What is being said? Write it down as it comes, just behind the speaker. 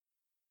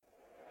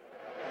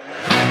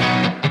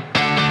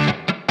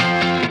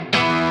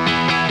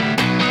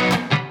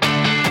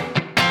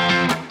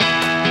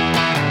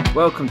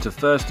Welcome to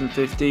First and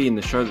 15,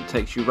 the show that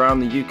takes you around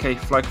the UK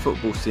flag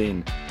football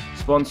scene.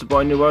 Sponsored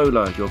by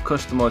Nuola, your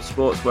customised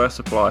sportswear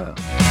supplier.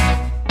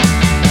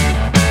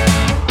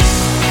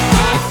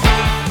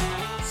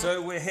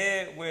 So we're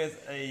here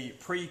with a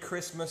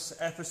pre-Christmas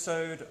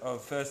episode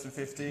of First and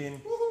 15.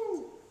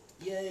 Woohoo!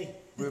 Yay!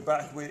 We're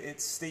back with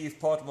it's Steve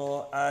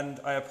Podmore, and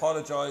I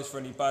apologise for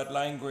any bad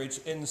language,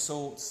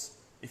 insults.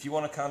 If you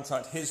want to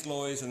contact his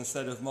lawyers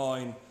instead of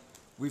mine,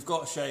 we've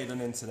got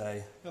Shaylen in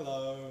today.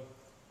 Hello.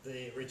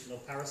 The original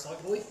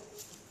Parasite boy.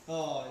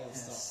 Oh, yeah,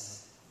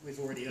 Yes. We've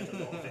already heard a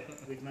lot of it.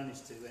 We've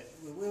managed to.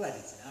 We'll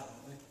edit it out,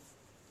 won't we?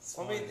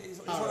 I mean, it's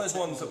one of those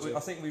ones that I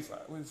think we've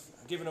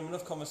given them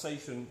enough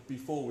conversation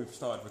before we've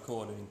started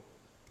recording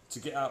to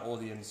get out all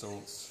the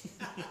insults,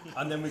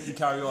 and then we can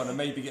carry on and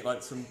maybe get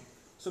like some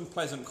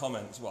pleasant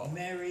comments. What?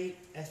 Merry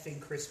effing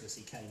Christmas,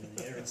 he came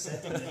in here and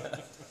said. And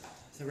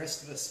the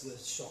rest of us were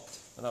shocked.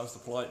 And that was the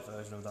polite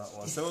version of that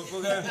one. So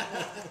we'll go.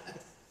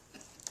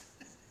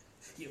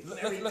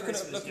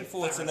 Looking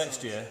forward to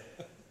next year.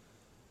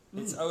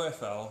 It's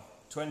OFL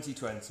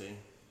 2020.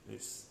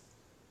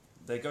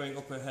 They're going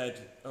up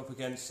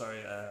against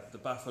the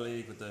BAFA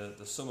League with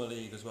the Summer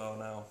League as well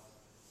now,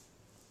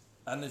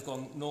 and they've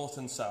gone north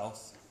and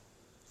south.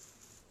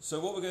 So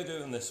what we're going to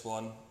do in this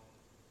one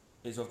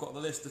is I've got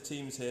the list of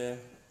teams here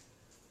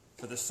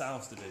for the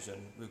South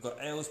Division. We've got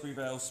Aylesbury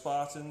Vale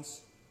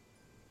Spartans.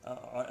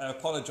 I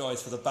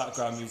apologise for the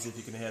background music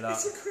if you can hear that.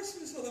 It's a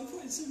Christmas one. I'm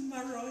putting some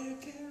Mariah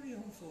Carey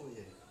on for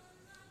you.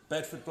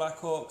 Bedford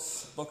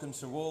Blackhawks,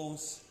 Buckinghamshire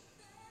Wolves,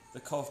 the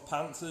Cov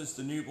Panthers,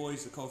 the New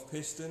Boys, the Cov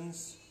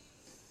Pistons,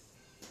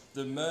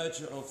 the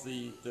merger of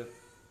the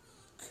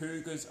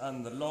Cougars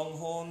and the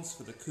Longhorns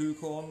for the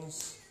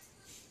Coughhorns.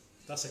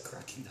 That's a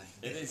cracking name.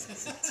 It is.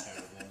 It's a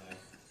terrible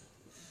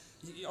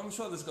name. I'm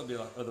sure there's got to be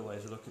like other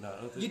ways of looking at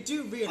it. You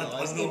do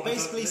realise it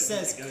basically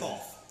says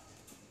cough.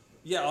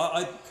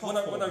 Yeah, when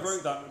I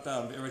wrote that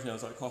down originally, I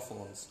was like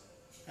Coughhorns.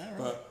 All right.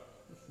 But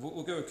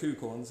we'll go with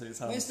Coughhorns.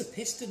 Where's the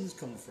Pistons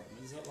come from?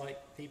 Is that like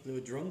people who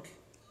are drunk?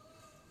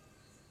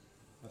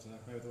 I don't know,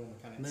 maybe they're all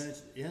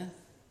mechanics. Yeah.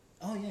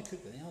 Oh yeah,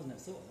 could be. I've never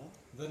thought of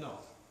that. They're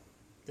not.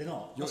 They're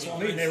not. You're That's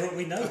what I mean.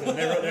 We know them.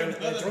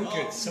 They're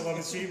drunkards. So I'm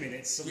assuming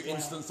it's some. Your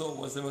instant thought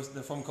was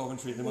they're from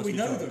Coventry. They Well, must we be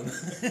know drunk.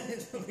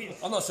 them.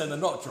 I'm not saying they're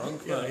not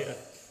drunk, but yeah.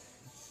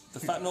 the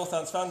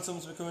Northants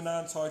Phantoms are coming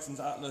down, Titans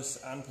Atlas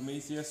and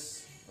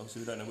Prometheus.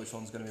 Obviously, we don't know which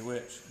one's going to be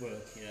which. Well,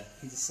 yeah.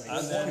 He's the same. And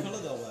What then- colour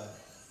they'll wear?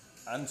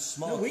 And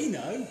Smart. No, we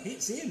know.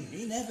 It's him.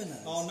 He never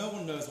knows. Oh, no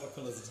one knows what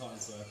colours the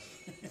Titans wear.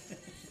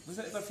 Was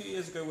it a few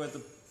years ago where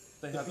they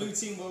The had blue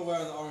team were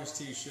wearing the orange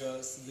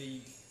t-shirts,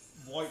 the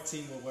white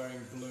team were wearing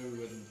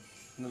blue and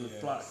then the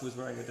black was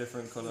wearing a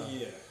different colour?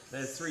 Yeah.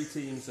 There's three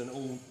teams and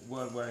all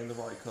weren't wearing the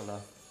right colour.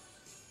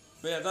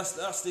 But yeah,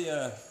 that's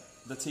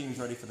the teams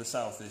ready for the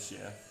South this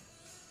year.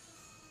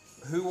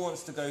 Who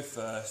wants to go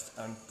first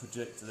and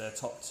predict their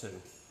top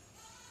two?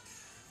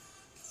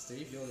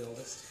 Steve, you're the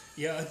oldest.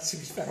 Yeah, to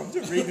be fair, I'm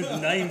just reading the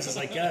names as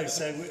I go.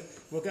 So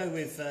we'll go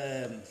with.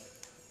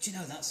 Do you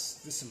know there's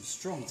some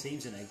strong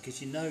teams in there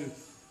because you know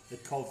the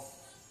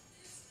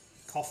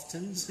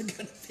Coftons are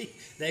going to be.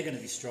 They're going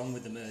to be strong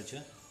with the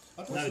merger.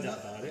 No doubt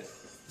about it.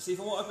 See,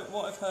 from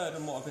what I've heard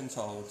and what I've been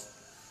told,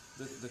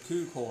 the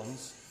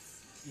Coughhorns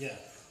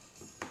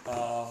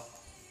are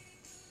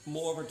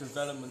more of a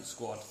development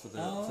squad for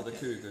the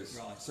Cougars.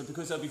 Right. So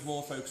because they'll be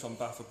more focused on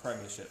BAFA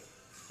Premiership.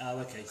 Oh,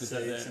 okay. Because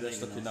they're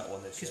stuck in that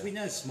one this year. Because we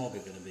know Smog are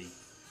going to be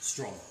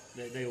strong.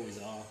 They always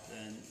are,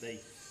 and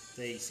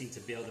they seem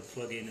to be able to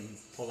plug in and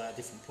pull out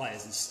different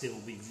players and still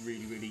be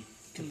really, really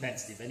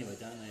competitive anyway,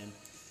 don't they? And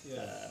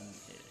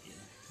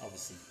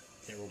obviously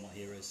they're all my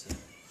heroes. So.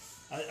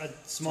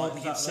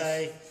 Smog, you'd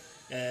say.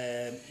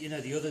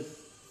 The other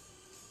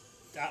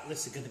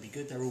Atlas are going to be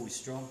good. They're always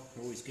strong.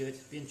 They're always good.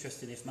 Be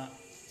interesting if Matt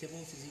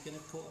Tibbles is he going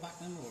to quarterback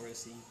them or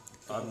is he?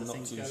 I'm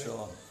not too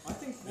sure. I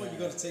think what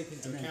you've got to take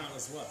into account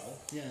as well,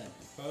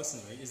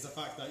 personally, is the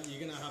fact that you're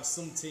going to have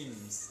some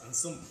teams and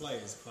some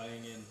players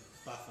playing in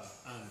BAFA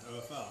and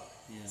OFL.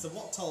 Yeah. So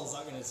what toll is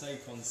that going to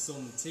take on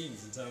some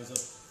teams in terms of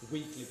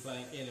weekly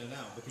playing in and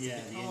out? Because if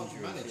they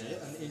can't manage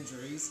it and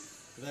injuries,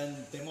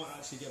 then they might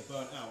actually get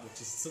burnt out, which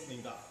is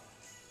something that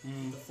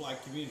the flag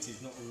community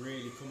has not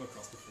really come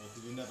across before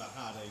because we've never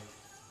had a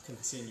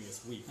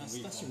continuous week and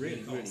week That's on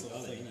really, week on really sort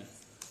of valid, thing. isn't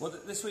it? Well,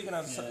 this week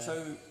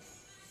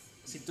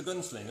the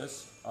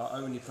Gunslingers are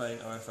only playing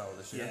OFL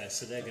this year. Yeah,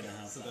 so they're going to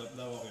have So that.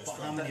 they'll not be But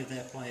how many of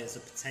their players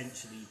are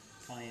potentially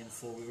playing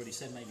for? We've already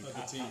said maybe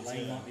Pat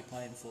Lane might be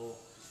playing for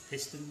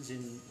Pistons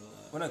in.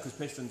 Well, no, because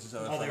Pistons is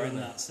OFL. They're in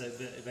that. So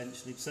but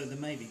eventually, so there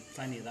may be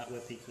plenty of that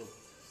where people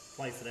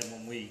play for them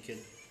 1 week and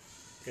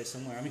go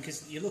somewhere. I mean,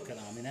 because you look at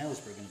them. I mean,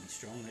 Aylesbury are going to be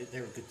strong.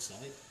 They're a good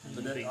side.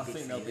 But I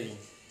think they'll be.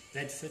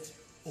 Bedford,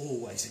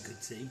 always a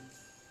good team.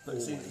 But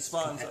see,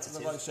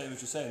 Spartans, like Shay was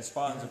just saying,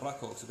 Spartans and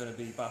Blackhawks are going to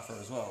be BAFA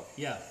as well.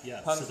 Yeah.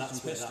 Panthers so that's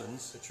and where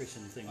Pistons that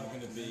attrition thing are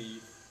going to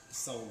be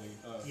solely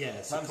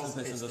OFL. Panthers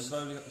and Pistons are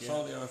solely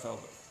OFL.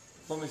 But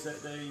the problem is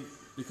that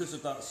because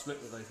of that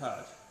split that they've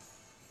had,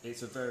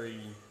 it's a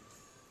very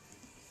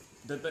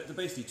they're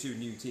basically two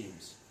new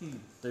teams.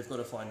 They've got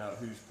to find out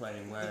who's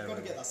playing where. They've got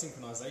to get that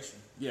synchronisation.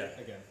 Yeah.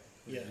 Again.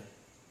 Yeah.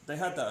 They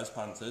had that as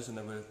Panthers, and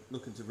they were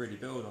looking to really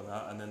build on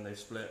that, and then they've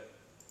split,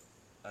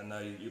 and now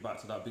you're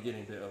back to that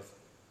beginning bit of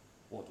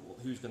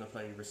who's going to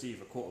play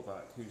receiver,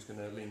 quarterback, who's going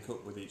to link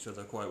up with each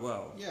other quite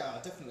well. Yeah,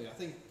 definitely. I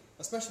think,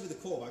 especially with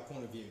the quarterback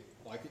point of view,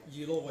 like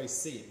you'll always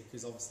see it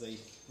because obviously,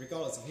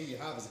 regardless of who you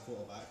have as a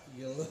quarterback,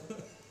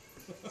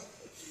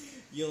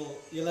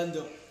 you'll end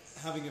up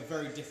having a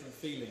very different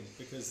feeling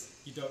because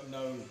you don't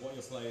know what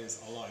your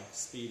players are like,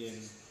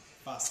 speeding,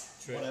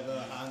 fast,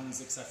 whatever, hands,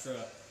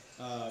 etc.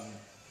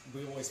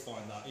 We always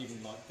find that,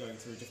 even like going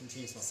through different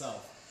teams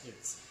myself,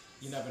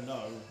 you never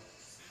know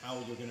how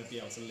you're going to be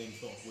able to link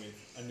up with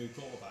a new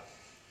quarterback,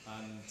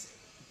 and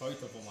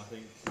both of them I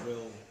think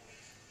will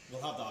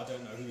have that. I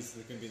don't know who's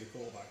going to be the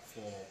quarterback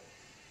for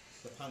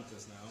the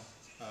Panthers now,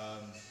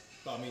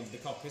 but I mean the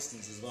Cobb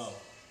Pistons as well.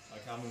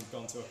 Like having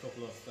gone to a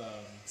couple of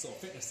sort of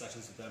fitness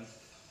sessions with them,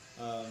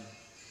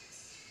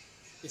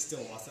 it's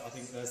still I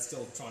think they're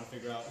still trying to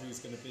figure out who's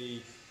going to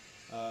be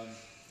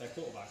their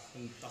quarterback,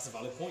 and that's a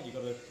valid point. You've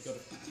got to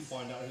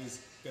find out who's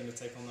going to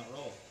take on that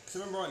role.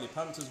 Because I remember rightly,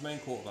 Panthers' main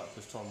quarterback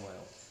was Tom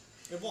Whale.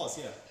 It was,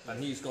 yeah.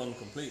 And he's gone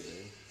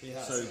completely. He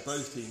has. So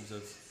both teams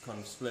have kind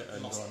of split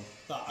and Lost. gone.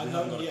 But we I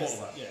haven't know, got a yes,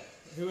 quarterback. yeah.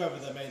 Whoever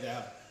they may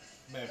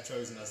have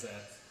chosen as their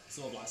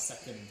sort of like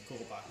second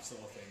quarterback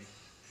sort of thing,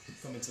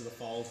 come into the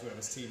fold.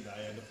 Whoever's team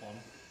they end up on.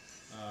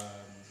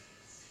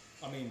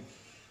 I mean,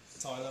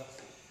 Tyler.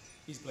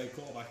 He's played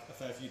quarterback a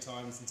fair few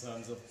times in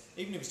terms of,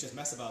 even if it's just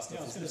mess about stuff.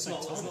 Yeah, I was going to say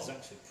Tyler's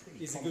actually pretty.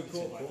 He's a good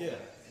quarterback, yeah.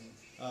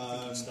 I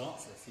think he'd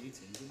start for a few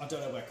teams. I don't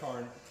know where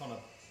Connor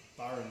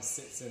Barron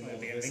sits in all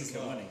Maybe this a as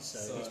Lincoln well. money,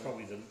 so he's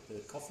probably the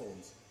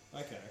Cawthorns.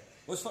 Okay.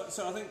 Well,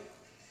 so I think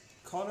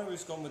Connor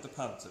has gone with the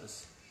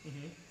Panthers,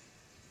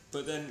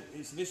 but then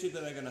it's an issue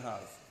that they're going to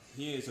have.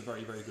 He is a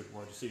very, very good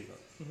wide receiver.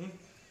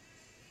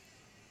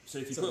 So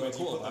if you put him a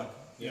quarterback,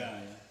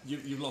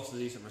 you've lost a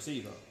decent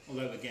receiver.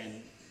 Although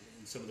again,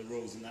 in some of the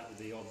rules and that with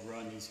the odd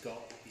run, he's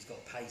got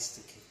pace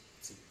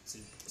to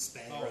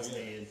spare, hasn't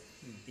he? And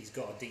he's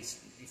got a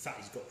decent. In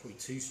fact, he's got probably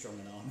too strong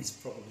an arm. Is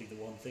probably the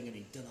one thing, and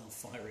he don't know how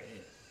fire it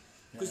in.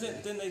 Because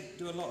then they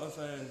do a lot of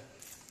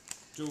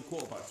dual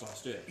quarterbacks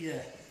last year.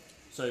 Yeah.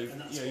 So you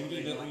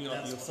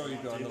you'll throw you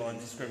behind the line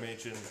of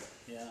scrimmage, and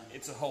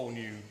it's a whole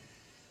new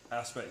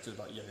aspect of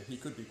like he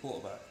could be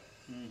quarterback,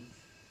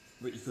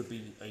 but he could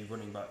be a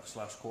running back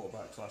 /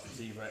 quarterback /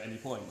 receiver at any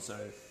point. So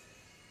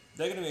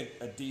they're going to be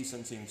a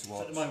decent team to watch.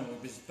 So at the moment,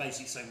 we're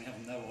basically saying we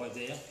have no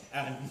idea.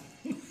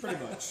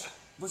 Pretty much.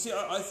 But see,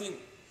 I think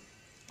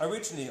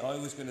originally I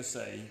was going to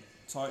say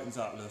Titans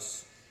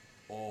Atlas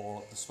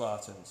or the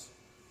Spartans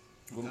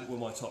were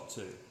my top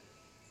two.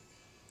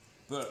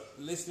 But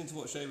listening to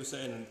what Shay was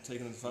saying and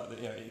taking into the fact that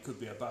it could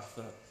be a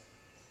Baffa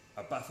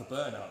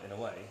burnout in a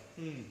way,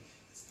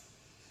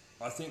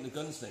 I think the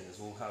Gunslingers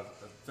will have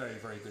a very,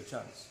 very good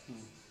chance.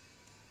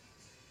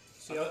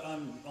 See,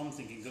 I'm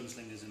thinking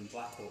Gunslingers and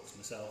Blackhawks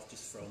myself,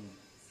 just from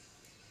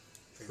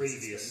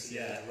previous,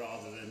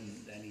 rather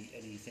than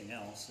anything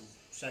else. And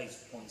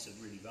Shay's points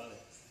are really valid.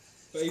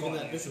 But even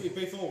then,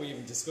 before we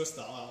even discussed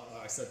that,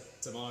 I said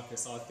to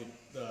Marcus, I think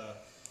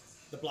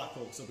the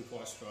Blackhawks will be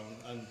quite strong.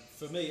 And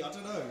for me, I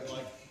don't know,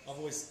 like I've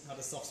always had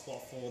a soft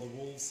spot for the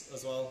Wolves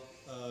as well.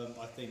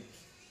 I think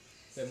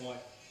they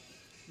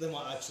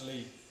might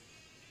actually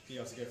be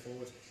able to go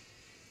forward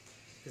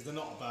because they're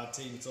not a bad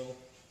team at all.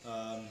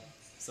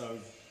 So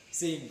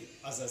seeing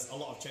as there's a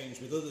lot of change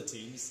with other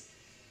teams,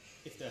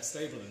 if they're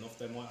stable enough,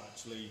 they might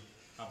actually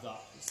have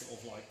that sort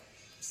of like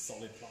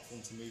solid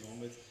platform to move on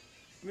with.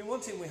 I mean,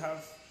 one team we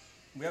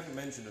haven't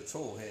mentioned at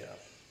all here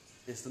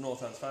is the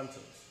Northants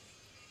Phantoms,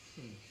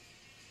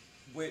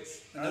 which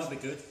that'll be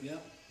good, yeah.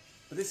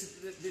 But this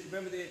is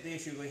remember the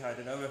issue we had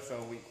in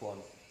OFL week 1.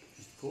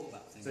 Just the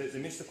quarterback thing. So they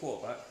missed the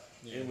quarterback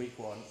in week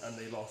 1, and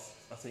they lost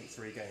I think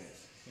 3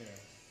 games. Yeah.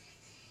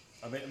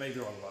 I may be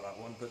wrong about that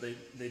one, but they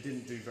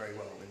didn't do very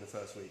well in the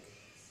first week.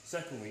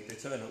 Second week they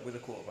turn up with a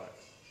quarterback,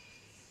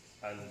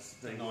 and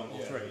they won all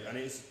 3. And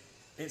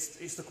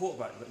it's the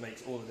quarterback that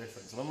makes all the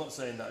difference. And I'm not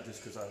saying that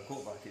just because I'm a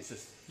quarterback. It's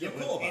just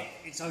quarterback.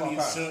 It's only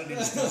in certain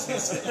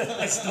instances.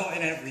 It's not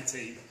in every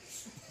team.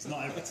 It's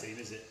not every team,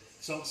 is it?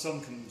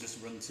 Some can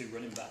just run 2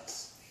 running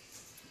backs.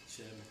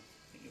 Which I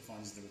think you'll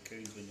find is the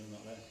Raccoons when you're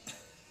not there.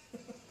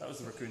 That was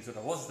the Raccoons when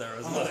I was there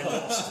as well.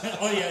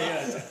 Oh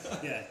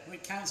yeah. Well,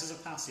 it counts as a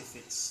pass if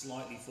it's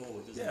slightly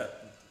forward, doesn't it?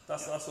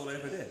 That's all they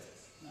ever did.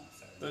 No,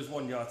 fair Those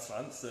 1 yard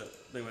slants that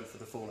they went for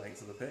the full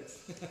length of the pitch.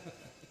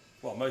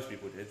 Well, most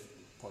people did.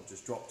 Pod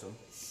just dropped them.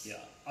 Yeah,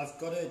 I've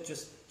got to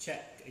just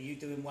check. Are you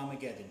doing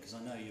Whamageddon? Because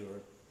I know you're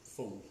a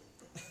fool.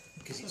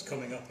 Because it's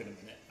coming up in a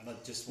minute, and I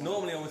just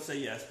normally I would say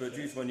yes, but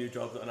due to my new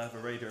job and I have a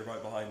radio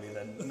right behind me,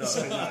 then no.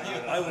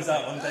 I was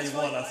out on day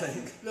 1, I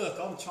think. Look,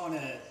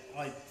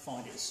 I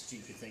find it a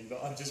stupid thing,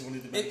 but I just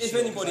wanted to make if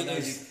sure. Anybody I know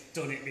you've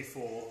done it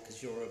before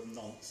because you're a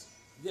nonce.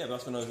 Yeah, but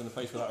that's when I was in the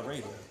face without a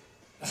radio.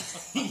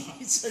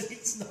 So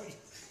it's not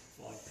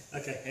fine.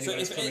 Okay. So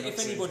Anyway, if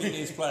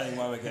anybody is playing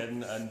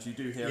Armageddon and you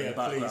do hear in the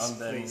background,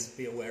 then please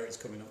be aware it's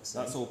coming up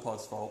soon. that's all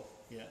Pod's fault.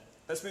 Yeah.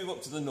 Let's move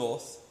up to the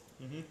north.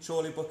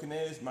 Chorley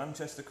Buccaneers,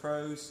 Manchester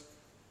Crows,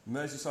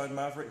 Merseyside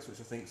Mavericks, which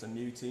I think is a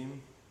new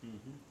team.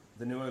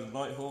 The New Orleans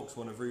Nighthawks,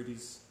 one of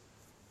Rudy's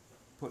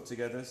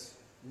put-togethers.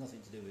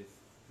 Nothing to do with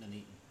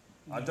Nuneaton.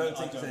 I don't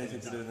think it's anything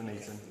to do with the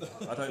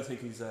Nuneaton. I don't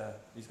think he's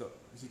got.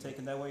 Is he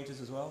taking their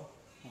wages as well?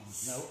 Oh,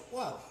 no.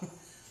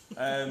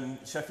 Well.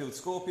 Sheffield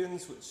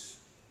Scorpions, which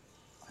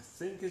I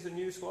think is a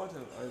new squad.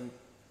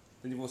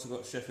 Then you've also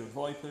got Sheffield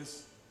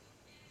Vipers,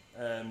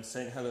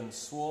 St Helens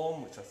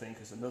Swarm, which I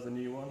think is another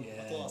new one.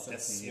 Yeah, I thought I said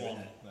definitely Swan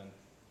new, then.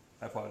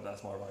 I apologize,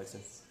 that's my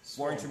writing.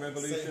 Swan. Warrington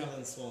Revolution. St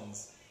Helens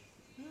Swans.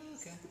 Oh,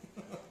 okay.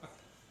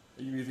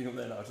 Are you moving up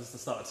there now, just to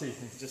start a team?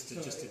 Just to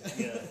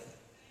yeah.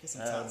 Get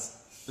some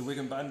tats. The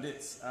Wigan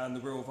Bandits and the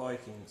Wirral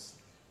Vikings.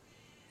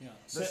 Yeah.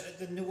 So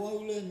the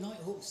Nuola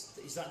Nighthawks,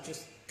 is that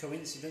just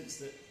coincidence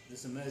that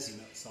there's a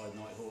Merseyside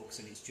Nighthawks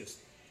and it's just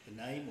the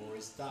name, or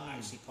is that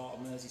actually part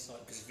of Merseyside?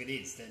 Because if it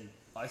is, then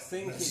I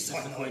think it's just a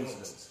Merseyside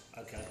coincidence.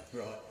 Nighthawks. Okay,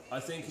 right. I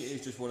think it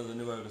is just one of the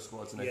Nuola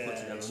squads, and they put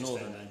together it's the just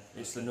Northern. their name.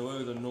 It's the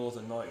Nuola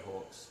Northern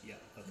Nighthawks. Yeah.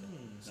 Okay.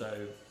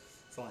 So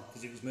Fine,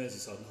 because it was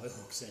Merseyside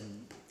Nighthawks,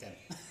 then them.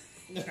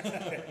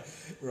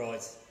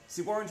 Right.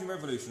 see, Warrington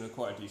Revolution are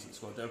quite a decent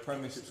squad. They're a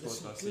Premiership squad There's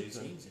some last good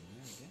season, teams in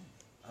there again.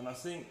 and I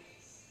think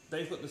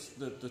they've got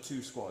the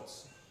two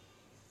squads.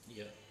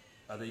 Yeah.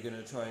 Are they going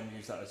to try and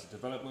use that as a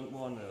development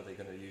one, or are they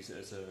going to use it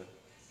as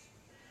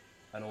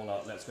an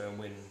all-out let's go and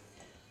win?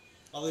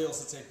 Are they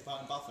also taking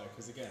part in Baffa?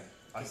 Because again,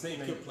 I think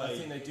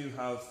they do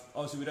have.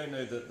 Obviously, we don't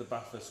know the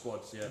Baffa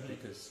squads yet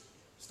because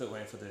still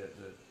waiting for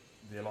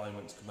the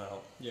alignment to come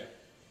out. yeah.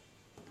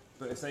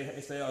 But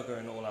if they are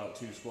going all out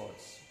two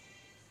squads,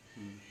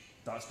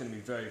 that's going to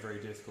be very, very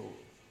difficult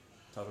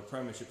to have a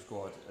Premiership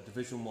squad, a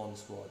Division 1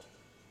 squad,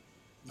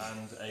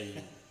 and a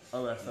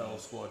OFL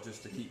squad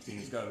just to keep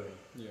things going.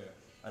 Yeah.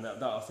 And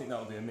I think that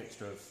will be a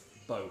mixture of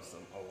both.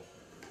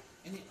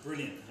 Isn't it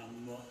brilliant how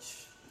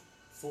much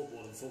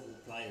football and football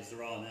players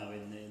there are now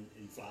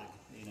in flag?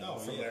 You know,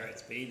 from where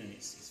it's been, and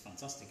it's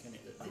fantastic, isn't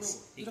it? That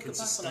it look can at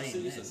Bath sustain last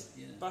season. this.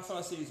 Yeah. Bath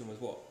last season was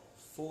what,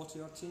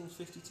 40 odd teams,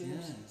 50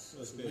 teams?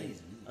 Yeah, it's big. amazing,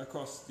 isn't it?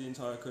 Across the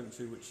entire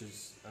country, which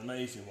is an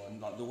amazing one.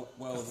 Like the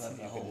Wales had You're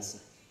their gonna whole. say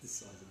this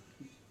side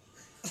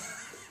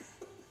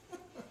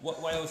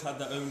of Wales had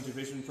their own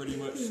division pretty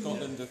much.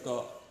 Scotland have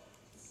got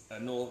a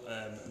not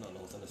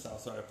north and a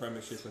south, sorry, a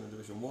Premiership and a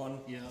Division 1.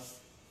 Yeah.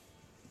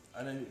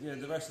 And then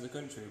the rest of the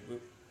country,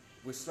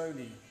 we're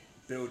slowly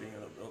building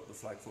up the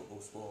flag football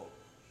sport.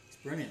 It's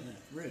brilliant, isn't it?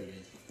 It really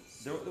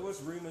is. There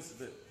was rumours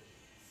that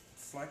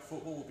flag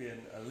football will be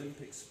an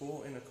Olympic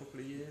sport in a couple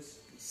of years.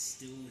 You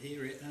still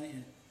hear it, don't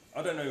you?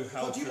 I don't know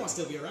how. God, you might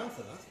still be around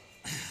for that.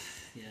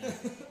 Yeah.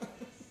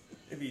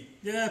 It'd be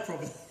Yeah,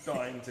 probably.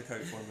 dying to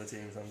coach one of the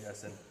teams, I'm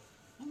guessing.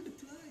 I'm going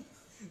to play.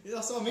 Yeah,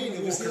 that's what I mean. Walk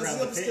It was around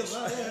the still pitch.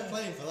 that,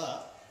 playing for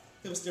that.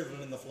 They were still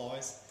running the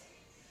flies.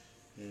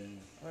 Yeah.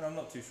 I mean, I'm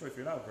not too sure if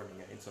you're allowed running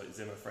it into like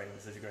Zimmer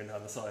frames as you're going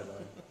down the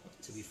sideline.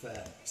 To be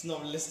fair. It's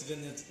not listed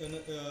in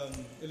the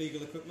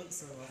illegal equipment,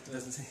 so I'll have to.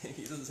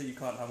 He doesn't say you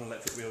can't have an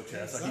electric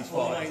wheelchair, so he's Exactly.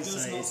 All fine. I It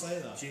does say not is say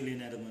that. Julian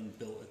Edelman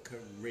built a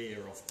career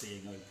off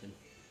being open.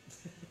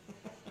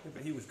 Yeah,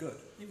 but he was good.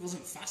 He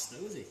wasn't fast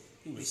though, was he?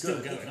 He was He's still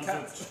good. He going. could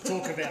I'm catch.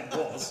 talk about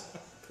was.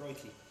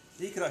 Crikey.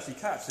 He could actually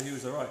catch, so he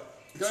was alright.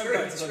 Going True,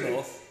 back to the true.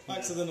 north.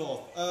 Back to the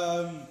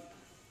north.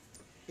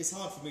 It's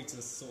hard for me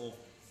to sort of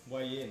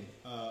weigh in,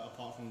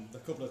 apart from the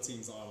couple of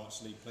teams that I've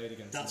actually played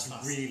against. That's in the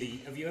past.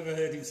 really. Have you ever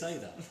heard him say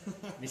that,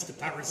 Mr.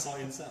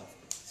 Parasite himself?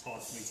 It's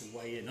hard for me to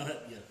weigh in.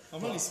 Yeah.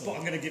 I'm only but small.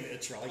 I'm going to give it a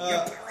try.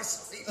 Yeah,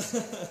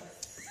 Parasite.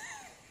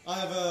 I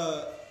have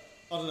I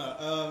don't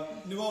know.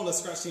 Nuola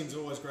scratch teams are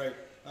always great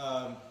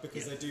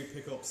because they do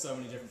pick up so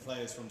many different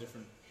players from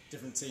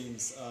different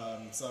teams.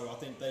 So I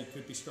think they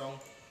could be strong.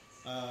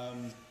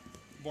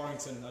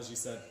 Warrington, as you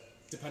said,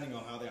 depending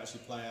on how they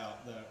actually play out,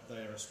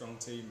 they're a strong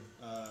team.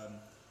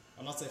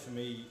 And I'd say for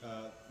me,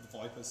 the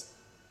Vipers.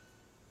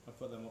 I'd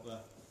put them up there.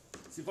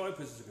 See,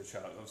 Vipers is a good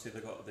shout. Obviously,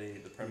 they've got the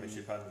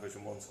Premiership and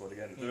Division 1 squad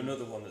again. They're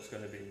another one that's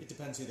going to be. It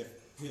depends who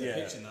they're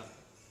pitching that.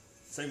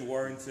 Same with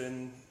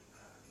Warrington.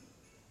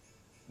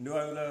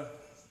 Nuola,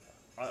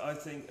 I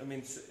think, I mean,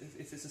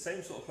 if it's the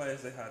same sort of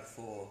players they had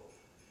for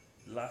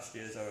last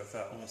year's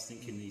OFL, I was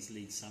thinking these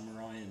Leeds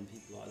Samurai and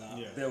people like that.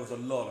 Yeah. there was a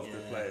lot of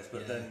good Yeah, players,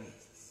 but yeah. then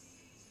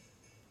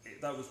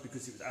that was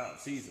because it was out of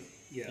season.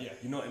 Yeah. Yeah.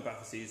 You're not in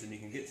back of season, you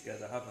can get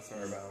together, have a throw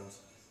around,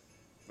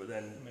 but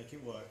then Make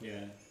it work.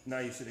 Yeah. now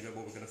you sort of go,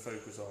 well, we're going to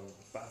focus on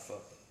Baffa,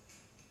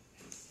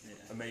 Yeah.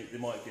 and they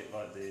might get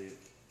like the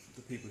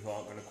people who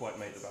aren't going to quite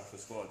make the Baffa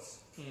squads.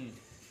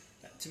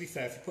 To be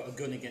fair, if you put a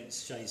gun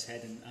against Shay's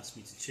head and asked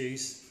me to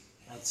choose,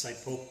 I'd say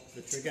pull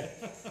the trigger.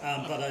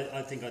 But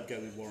I think I'd go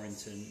with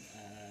Warrington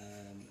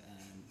and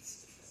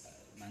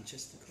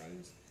Manchester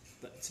Crows.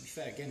 But to be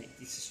fair, again,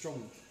 it's a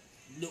strong,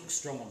 looks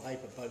strong on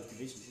paper, both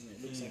divisions, isn't it?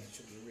 It looks like it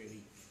should be a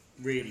really,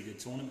 really good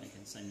tournament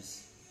again. Same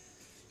as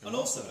And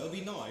also, it'll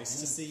be nice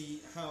to see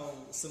how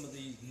some of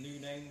the new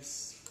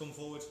names come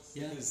forward,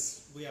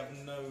 because we have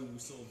no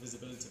sort of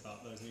visibility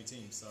about those new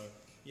teams. So,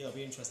 yeah, it'll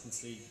be interesting to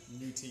see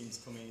new teams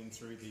coming in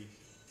through the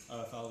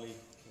OFL League,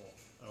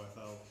 or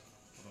OFL.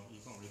 You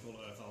can't really call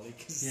it OFL League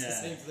because it's the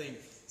same thing.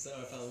 It's the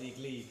OFL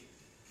League.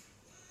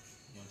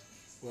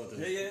 Well done.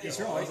 Yeah. He's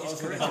I right. was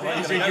He's gonna- correct. I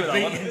was He's gonna really know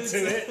that beat one.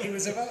 into it. He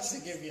was about to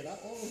give you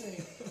that one, wasn't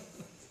he?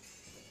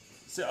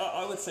 So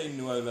I would say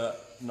Nuola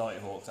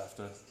Nighthawks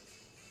after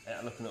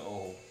looking at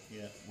all.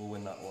 Yeah. Will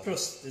win that one.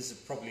 Plus, there's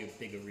probably a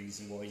bigger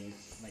reason why you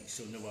make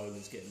sure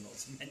Nuola's getting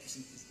lots of mentions,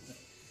 isn't there?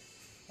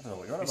 I don't know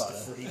what you're on about.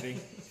 Mr. Freebie.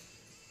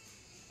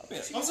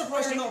 I'm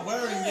surprised you're not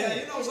wearing.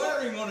 You're not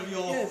wearing one of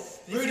your. Yeah, Rudy,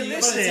 if you you're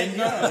better take listening,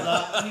 note of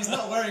that. And he's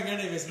not wearing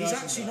any of his. He's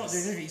actually not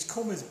doing anything. He's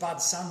come as Bad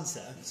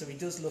Santa, so he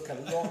does look a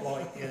lot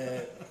like.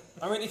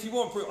 I mean, if you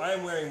want proof, I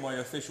am wearing my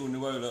official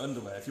Nuola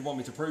underwear. If you want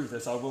me to prove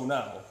this, I will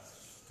now.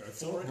 Go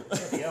for it.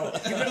 Bloody hell.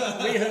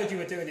 We heard you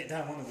were doing it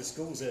down one of the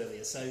schools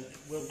earlier, so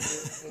we'll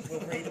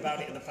read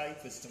about it in the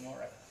papers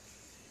tomorrow.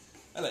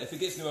 And if it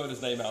gets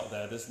Nuola's name out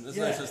there, there's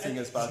no such thing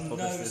as bad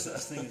publicity. No is there?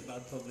 such thing as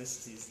bad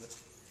publicity, is there?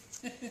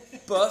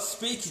 But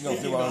speaking of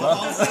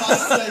Nuola,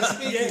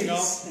 Speaking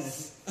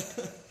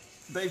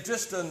they've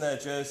just done their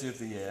jersey of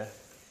the year.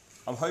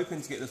 I'm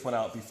hoping to get this one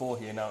out before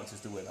he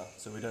announces the winner,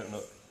 so we don't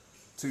look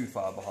too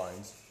far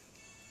behind.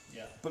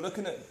 Yeah. But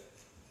looking at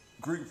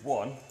Group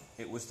 1,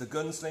 it was the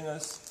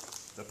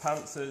Gunslingers, the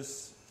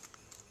Panthers,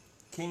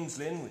 Kings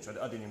Lynn, which I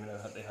didn't even know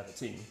they had a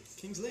team.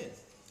 Kings Lynn.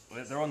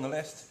 They're on the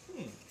list.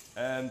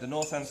 The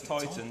Northants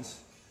Titans,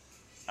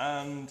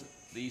 and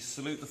the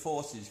Salute the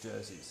Forces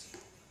jerseys.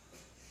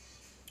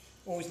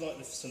 Always like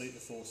the Salute the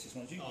Forces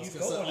ones. You've I've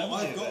got one, haven't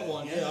I've you? got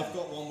one. Yeah, I've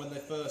got one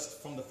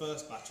from the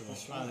first batch of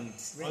them, and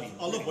Really,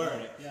 I love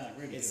wearing it. Yeah,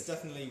 really. It's good.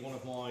 definitely one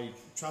of my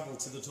travel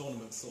to the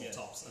tournament sort of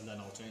tops, and then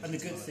I'll change. And the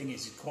it good to thing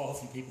is, quite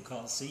often people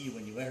can't see you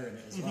when you're wearing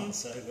it as well.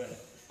 So,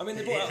 I mean,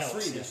 they it brought out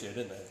helps, 3 this year,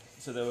 didn't they?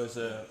 So there was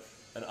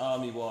an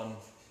Army one,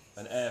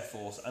 an Air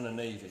Force, and a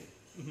Navy.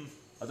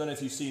 I don't know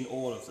if you've seen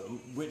all of them.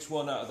 Which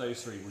one out of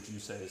those 3 would you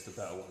say is the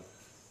better one?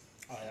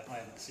 I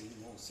haven't seen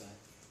them all, so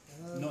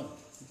none.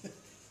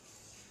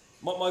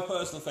 My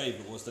personal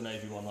favourite was the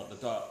Navy one, like the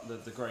dark,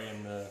 the grey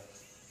and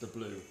the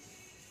blue.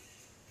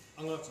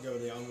 I'm going to have to go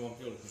with the Army one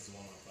purely because it's the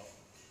one I've got.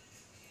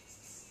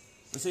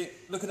 But see,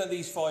 looking at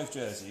these 5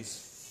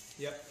 jerseys,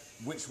 Yep.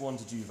 which one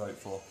did you vote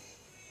for?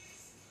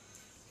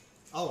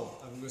 Oh,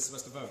 we were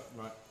supposed to vote,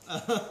 right?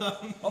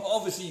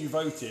 Obviously you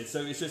voted,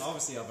 so it's just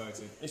Obviously I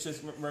voted. it's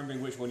just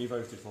remembering which one you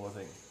voted for, I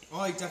think.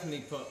 I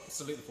definitely put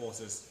Salute the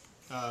Forces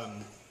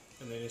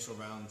in the initial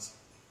rounds.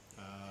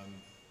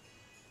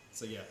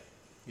 So yeah,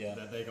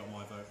 they got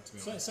my vote, to be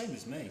honest. Same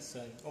as me.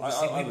 So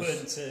obviously I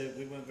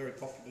we weren't very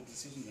popular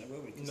decision there,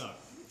 were we? 'Cause No.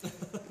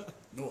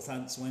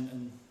 Northants went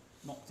and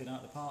knocked it out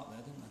of the park there,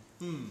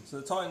 didn't they?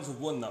 So the Titans have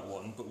won that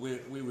one, but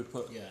we would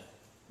put Yeah.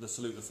 the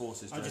Salute the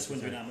Forces I'm just jersey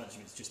wondering through. how much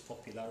of it's just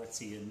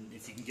popularity and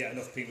if you can get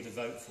enough people to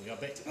vote for you. I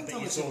bet How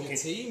you're much of your talking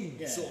team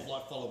yeah. sort of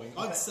like following?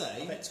 I I'd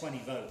say. bet 20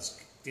 votes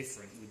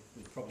different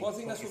would probably. Well, I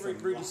think that's what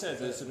probably Rudy from said. last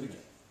There's vote, wouldn't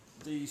it?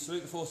 the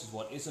Salute the Forces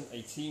one isn't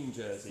a team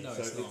jersey, No,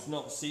 so it's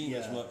not. seen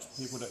as Yeah. much.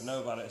 People don't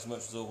know about it as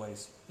much as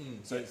always.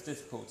 So it's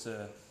difficult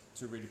to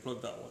really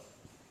plug that one.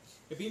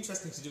 It'd be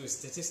interesting to do a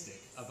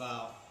statistic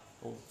about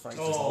Oh,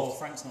 Frank's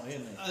Frank's not here,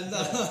 mate. and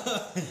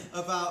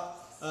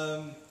about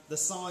the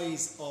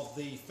size of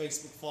the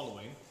Facebook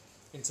following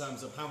in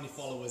terms of how many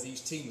followers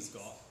each team has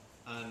got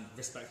and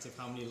respective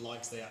how many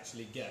likes they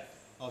actually get.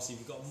 Obviously, if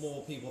you've got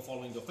more people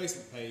following your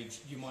Facebook page,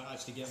 you might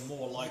actually get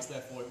more likes,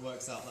 therefore it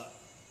works out that.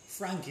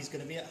 Frank is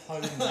going to be at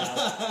home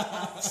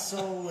now,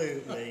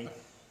 absolutely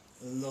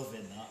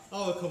loving that.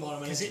 Oh, come on, I'm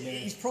an Because engineer.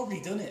 he's probably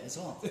done it as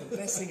well. The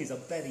best thing is, I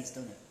bet he's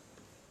done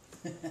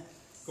it.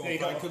 Go Yeah, on, you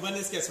Frank, got- when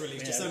this gets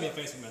released, just Yeah, send me a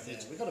we Facebook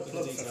message. We've got a with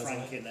plug the for details Frank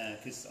on it. in there,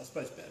 because I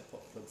suppose better put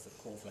a plug for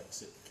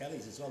Cornflakes at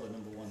Kelly's as well, the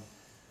number one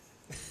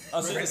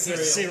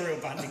cereal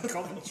band in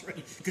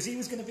Coventry. Because he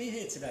was going to be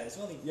here today as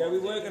well. Yeah, we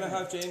were going to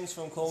have James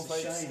from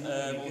Cornflakes, shame,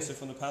 isn't it? also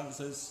from the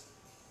Panthers.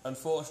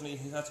 Unfortunately,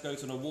 he had to go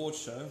to an awards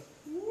show.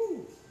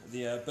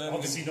 The Birmingham.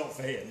 Obviously not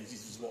for him, he's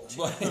just watching.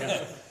 Well,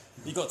 yeah,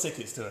 he got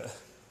tickets to it.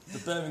 The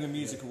Birmingham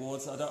Music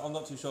Awards. I'm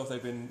not too sure if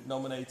they've been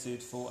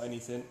nominated for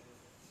anything,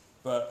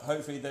 but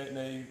hopefully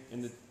they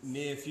in the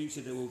near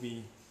future they will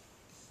be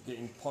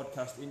getting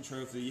podcast intro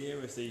of the year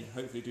if they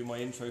hopefully do my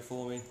intro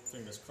for me.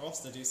 Fingers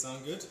crossed, they do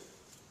sound good.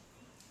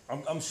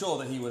 I'm sure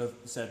that he would have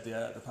said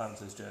the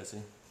Panthers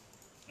jersey.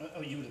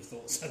 Oh, you would have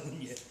thought so,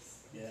 wouldn't you?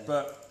 Yeah.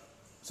 But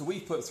so we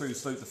put through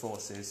Salute the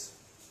Forces.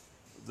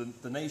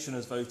 The nation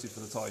has voted for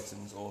the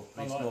Titans, or at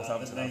I least like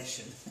Northampton. that, the have.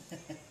 nation.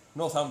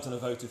 Northampton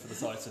have voted for the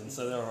Titans,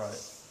 so they're all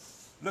right.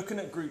 Looking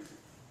at Group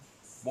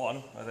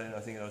 1, I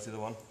think that was the other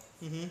one.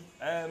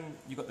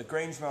 You've got the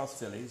Grangemouth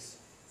Phillies,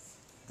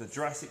 the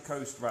Jurassic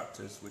Coast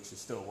Raptors, which is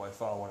still by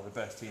far one of the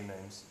best team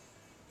names,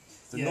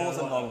 the Yeah, I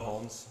Northern like that one.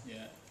 Longhorns,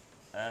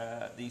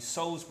 Yeah. the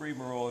Salisbury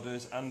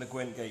Marauders, and the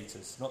Gwent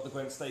Gators. Not the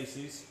Gwent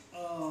Stacys.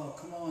 Oh,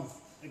 come on.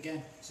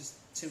 Again, just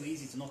too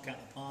easy to knock out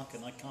the park,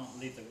 and I can't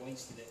believe they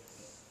wasted it.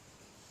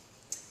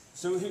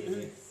 So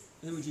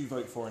who would you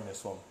vote for in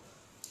this one?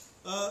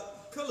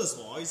 Colours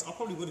wise, I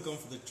probably would have gone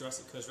for the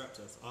Jurassic Coast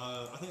Raptors.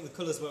 I think the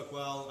colours work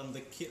well, and the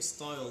kit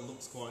style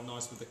looks quite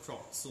nice with the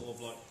cropped sort of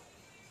like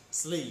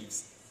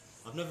sleeves.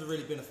 I've never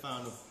really been a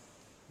fan of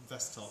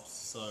vest tops,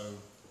 so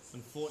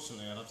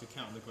unfortunately I'd have to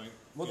count the great.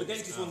 Well, the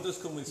Gators one does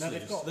come with No,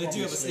 sleeves. They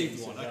do have a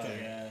sleeved one. as well, Okay.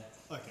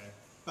 Yeah.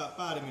 Okay,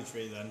 bad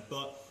imagery then,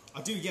 but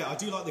I do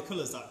like the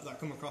colours that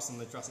come across on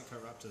the Jurassic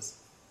Coast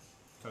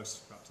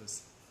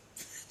Raptors.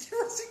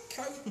 Jurassic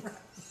Coast.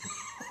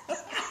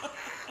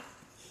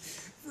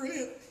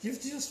 Brilliant.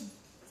 You've just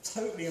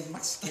totally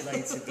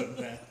emasculated them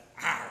there.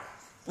 Ow.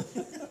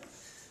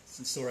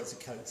 Some saw it's a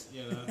coat.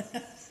 You know.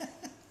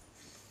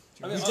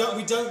 I mean,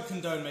 we don't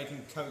condone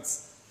making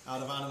coats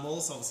out of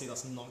animals. Obviously,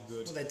 that's not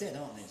good. Well, they're dead,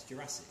 aren't they? It's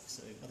Jurassic,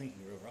 so I think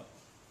you're all right.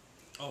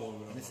 Oh,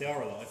 well, And if they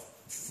are alive,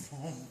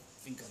 I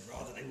think I'd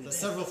rather they were there's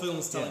dead. several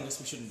films telling us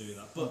we shouldn't do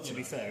that. But Well, to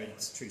be fair,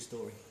 it's a true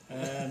story.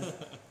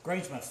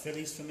 Grangemouth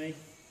Phillies for me.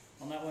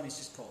 On that one, it's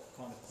just got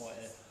kind of quite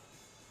a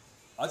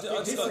I do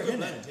different, like isn't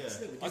blend, it? yeah. It's a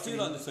little bit I do different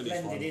like the Phillies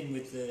blended one. in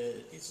with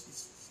the.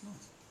 It's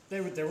nice.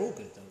 They're all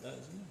good though, isn't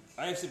it?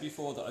 I have said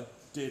before that I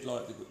did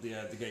like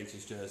the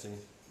Gators jersey.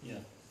 Yeah.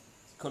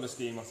 Colour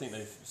scheme, I think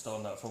they've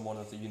stolen that from one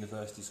of the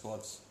university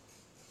squads.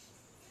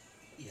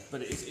 Yeah.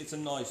 But it's a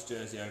nice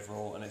jersey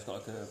overall, and it's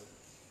got like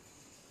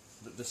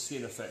the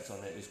skin effect on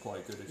it is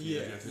quite good if you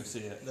ever see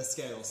it. the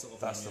scale sort of.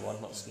 That's thing, the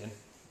one, not skin.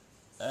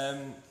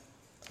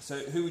 So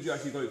who would you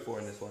actually vote for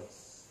in this one?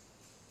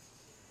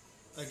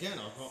 Again,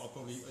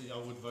 I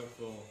would vote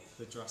for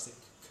the Jurassic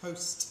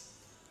Coast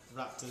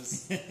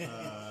Raptors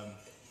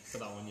for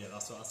that one. Yeah,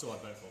 that's what I'd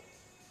vote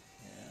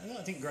for. Yeah,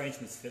 I think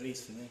Grangemouth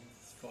Phillies for me.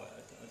 It's quite. I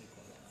do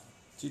quite like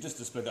that. So just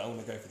to split it, I'm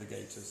going to go for the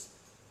Gators.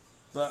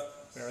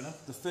 But Fair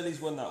enough. the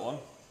Phillies won that one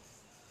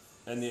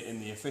in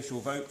the official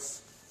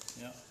votes.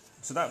 Yeah.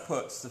 So that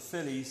puts the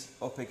Phillies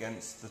up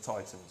against the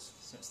Titans.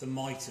 So it's the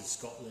might of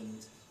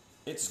Scotland.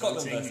 It's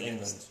Scotland voting versus England.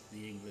 against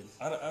the England.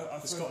 I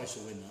The Scottish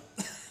will win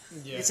that.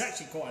 Yeah. It's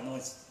actually quite a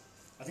nice.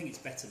 I think it's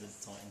better than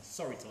the Titans.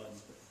 Sorry,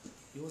 Titans, but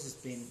yours has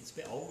been. It's a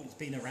bit old. It's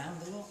been around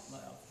a lot.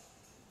 Like,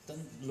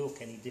 doesn't look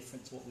any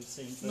different to what we've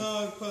seen. For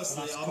No,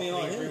 personally, the last I mean,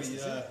 couple I of agree years, with you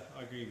isn't there. it?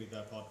 I agree with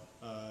that pod.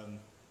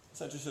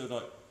 So just sort of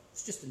like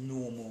It's just a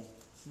normal.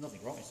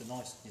 Nothing wrong. It's a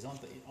nice design,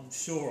 but I'm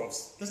sure I've.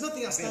 there's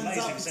nothing that It'd be stands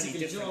amazing out if it's any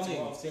particularly. Do you know what I different mean?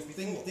 to what I've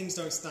seen before. Things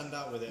don't stand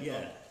out with it.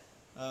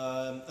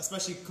 Yeah.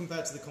 Especially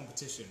compared to the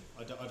competition,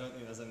 I don't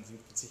think there's anything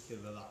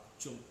particular that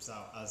jumps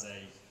out as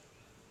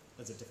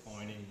a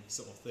defining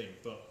sort of thing.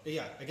 But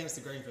yeah, against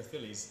the Grangemouth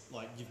Phillies,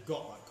 like you've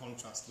got that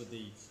contrast with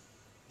the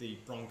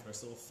Bronco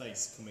sort of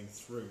face coming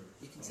through.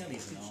 You can tell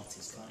he's an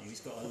artist, can't you?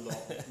 He's got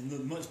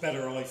a much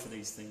better eye for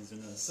these things than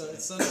us. So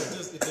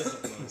it does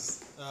look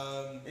nice.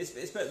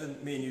 it's better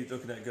than me and you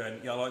looking at it going,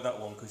 yeah, I like that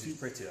one because it's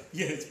prettier.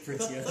 Yeah, it's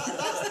prettier.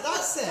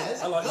 That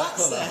said, I like that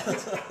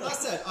colour. that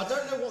said, I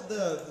don't know what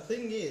the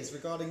thing is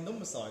regarding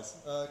number size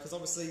because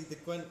obviously the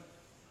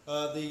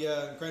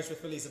Grangemouth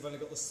Phillies have only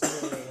got the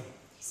small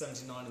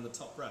 79 in the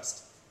top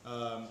breast,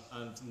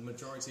 and the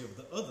majority of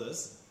the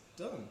others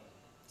don't.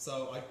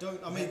 So I don't.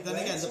 I mean, then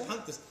again, the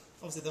Panthers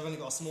obviously they've only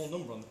got a small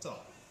number on the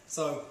top.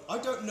 So I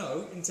don't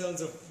know in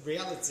terms of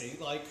reality.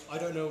 Like I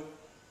don't know.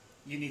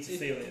 You need to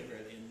feel it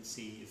really and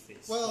see if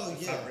it's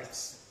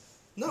fabrics.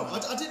 No,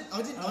 I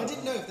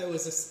didn't know if there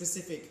was a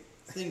specific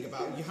thing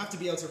about you have to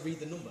be able to read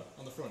the number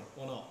on the front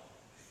or not.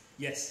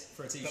 Yes,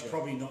 for a t-shirt. but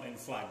probably not in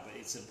flag, but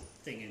it's a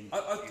thing in. I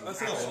think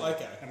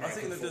okay. I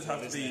think there does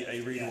have to be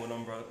a readable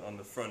number on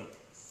the front.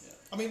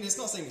 I mean, it's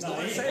not saying it's No, not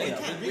I'm readable. saying You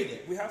that, can read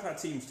it. we have had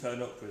teams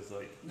turn up with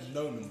like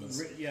No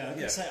numbers. Yeah, I was Yeah.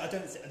 gonna say I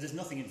don't. There's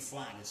nothing in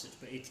flag as such,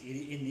 but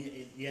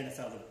in the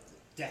NFL,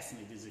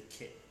 definitely there's a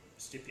kit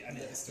stipulation,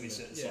 and it has to be a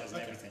certain size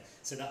and everything.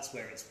 So that's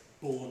where it's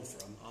born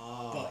from.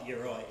 But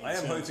you're right. I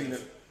am hoping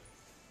that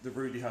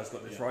Rudy has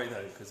got this right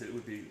though, because it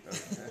would be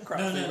a crap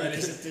No, thing. when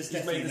there's he's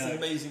definitely made this no-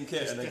 amazing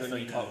kit and they go, no,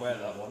 you can't wear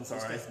that one, There's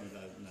sorry. definitely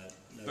no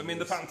But I mean,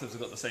 the rules. Panthers have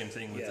got the same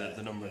thing with Yeah,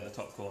 the number in yeah. the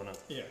top corner.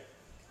 Yeah.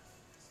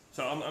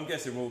 So I'm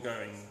guessing we're all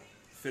going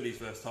Phillies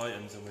versus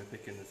Titans and we're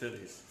picking the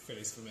Phillies.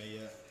 Phillies for me,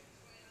 yeah.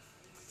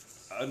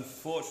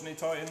 Unfortunately,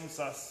 Titans,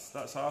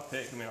 that's our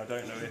pick. I mean, I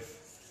don't know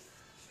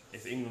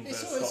if England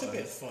It's versus always a Scotland.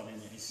 bit of fun,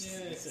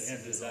 isn't it? It's at the end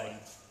of the design.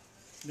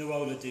 day.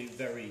 Nuola do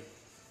very,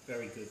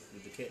 very good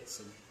with the kits,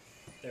 and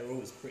they're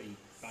always pretty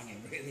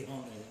banging, really,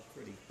 aren't they? They're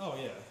pretty, Oh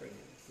yeah. pretty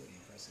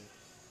impressive.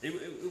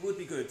 It would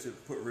be good to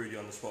put Rudy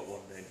on the spot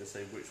one day and to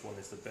say which one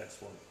is the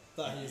best one.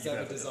 That he's You've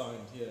ever ever done.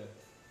 designed, yeah.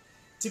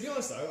 To be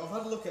honest though, I've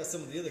had a look at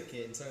some of the other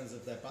kit in terms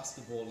of their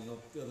basketball and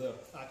the other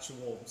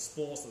actual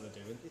sports that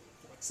they're doing.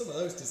 Like some of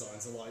those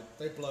designs are like,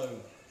 they blow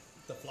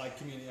the flag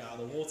community out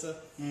of the water.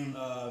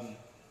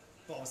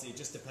 But obviously it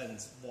just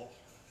depends what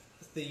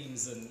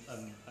themes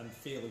and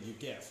feel you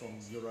get from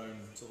your own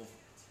sort of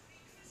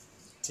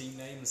team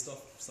name and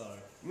stuff. So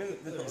I mean,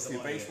 they've got a There is a few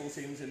lot of baseball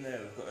teams in there.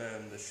 They've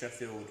got the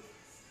Sheffield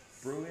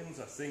Bruins,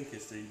 I think,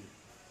 is the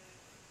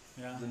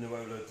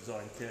Nuola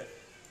design kit.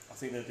 I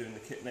think they're doing the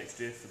kit next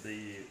year for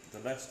the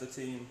Leicester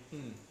team.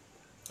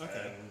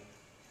 okay.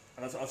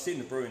 And I've seen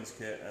the Bruins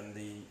kit and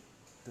the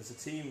there's a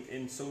team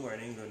in somewhere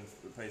in England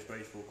that plays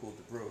baseball called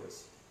the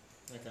Brewers.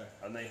 Okay.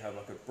 And they have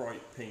like a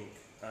bright pink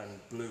and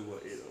blue,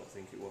 I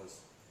think it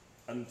was.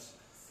 And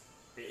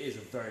it is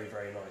a very,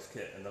 very nice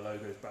kit, and the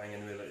logo's bang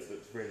in the middle, it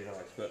looks really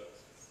nice. But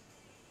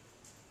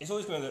it's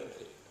always going to...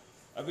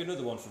 I'll be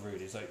another one for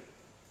Rudy. It's like,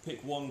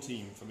 pick one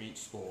team from each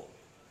sport,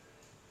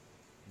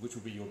 which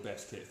will be your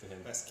best kit for him.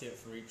 Best kit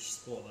for each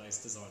sport that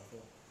it's designed for.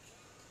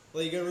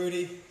 Well, there you go,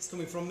 Rudy. It's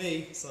coming from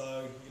me,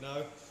 so, you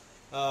know...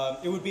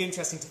 it would be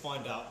interesting to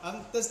find out.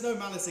 And there's no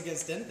malice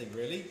against anything,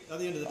 really. At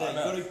the end of the day,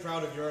 you've got to be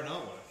proud of your own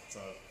artwork.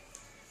 So,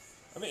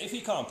 I mean, if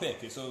you can't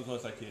pick, it's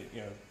almost like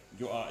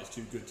your art is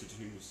too good to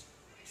choose.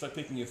 It's like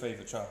picking your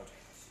favourite child.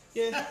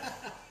 Yeah.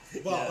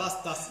 Well,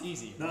 that's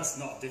easy. That's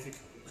not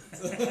difficult.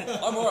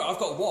 I'm alright, I've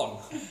got one.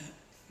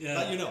 Yeah.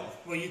 That you know.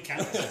 Well, you can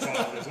as a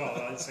child as well.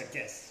 I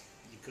guess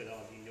you could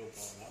argue your part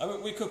of that. I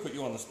mean, we could put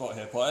you on the spot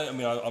here, but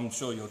I'm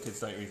sure your kids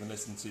don't even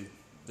listen to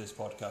this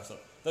podcast.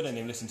 They don't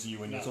even listen to you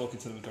when you're talking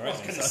to them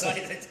directly. I was going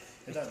to say,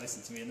 they don't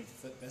listen to me in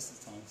the best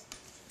of times.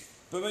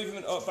 But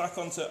moving back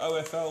onto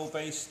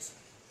OFL-based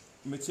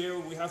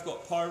material, we have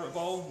got Pirate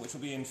Bowl, which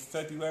will be in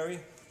February.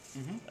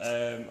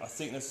 I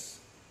think there's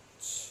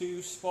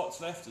 2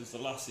 spots left. There's the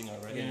last thing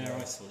I read. Yeah,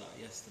 I saw that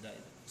yesterday.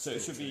 So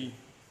it should be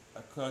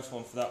a close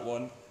one for that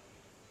one.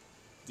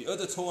 The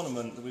other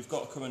tournament that we've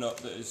got coming up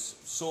that is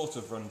sort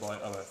of run by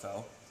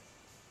OFL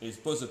is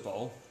Buzzard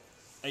Bowl,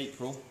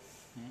 April.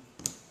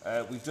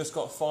 We've just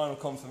got final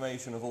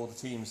confirmation of all the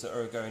teams that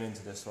are going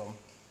into this one.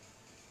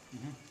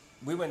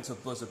 We went to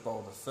Buzzard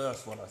Bowl, the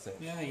first one, I think.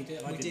 Yeah, you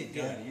did. I did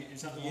go.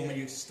 Is that the one where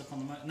you stuck on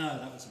the mountain? No,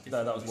 that was a different.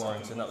 No, that was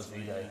Warrington. That was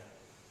V-Day. Yeah.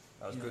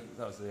 That was good.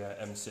 That was the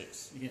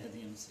M6. Yeah, the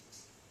M6.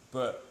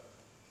 But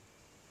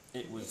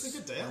it was. It's a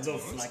good day. I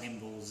love flagging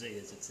Ball Z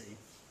as a team.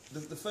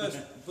 The first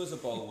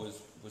Buzzard Bowl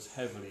was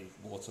heavily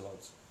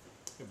waterlogged.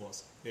 It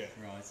was. Yeah.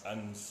 Right.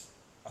 And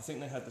I think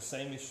they had the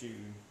same issue.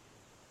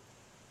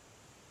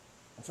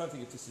 I'm trying to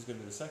think if this is going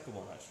to be the second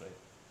one, actually.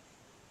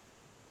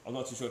 I'm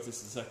not too sure if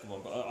this is the second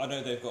one, but I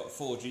know they've got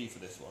 4G for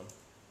this one.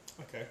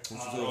 Okay.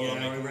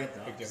 I read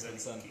that. Big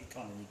difference then. It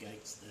kind of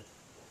negates the...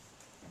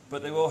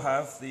 But they will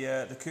have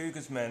the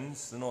Cougars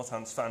men's, the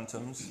Northants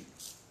Phantoms,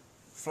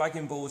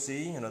 Flagging Ball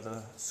Z,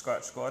 another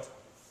scratch squad,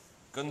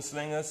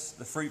 Gunslingers,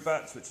 the Fruit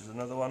Bats, which is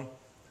another one,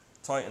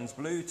 Titans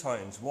Blue,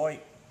 Titans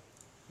White.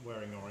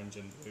 Wearing orange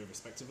and blue,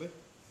 respectively.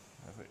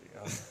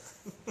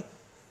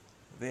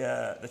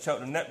 The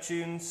Cheltenham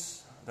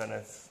Neptunes, I don't know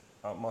if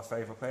my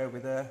favourite player will be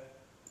there.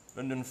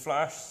 London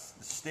Flash,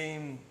 the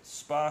Steam,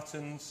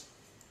 Spartans.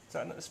 Is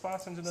that the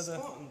Spartans another?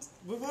 Spartans.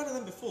 We've heard of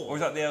them before. Or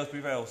is that the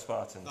Aylesbury Vale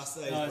Spartans? That's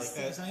the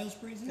Aylesbury. Is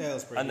Aylesbury?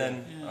 Aylesbury. And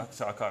then, Yeah.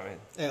 sorry, I can't read.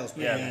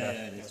 Aylesbury.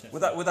 Yeah.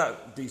 With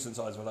that decent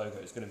size of a logo,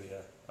 it's going to be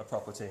a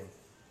proper team.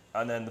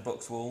 And then the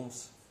Bucks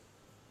Wolves.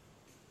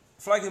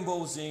 Flagging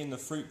Ball Z and the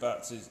Fruit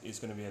Bats is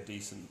going to be a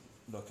decent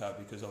look at,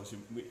 because obviously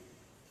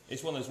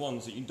it's one of those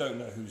ones that you don't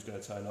know who's going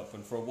to turn up,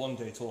 and for a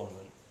one-day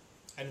tournament,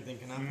 Anything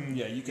can happen.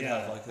 yeah, you can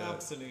have like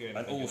Absolutely an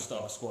anything can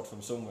all-star squad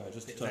from somewhere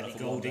just to Bit turn of up Ellie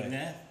for one Goulding day.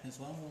 there as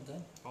well. Well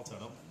done. I'll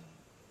turn up.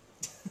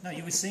 No,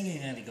 you were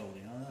singing Ellie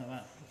Goulding. I don't know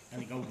that.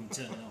 Ellie Goulding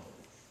turned on.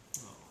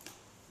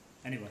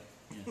 Anyway,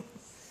 yeah.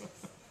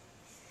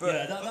 But-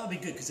 yeah, that'll be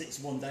good because it's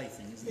a one-day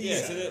thing, isn't it?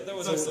 Yeah, so there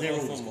was So some they're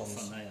more always fun got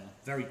ones. fun. They are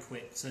very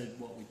quick. So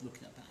what we're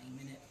looking at about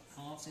 8-minute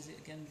halves, is it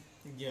again?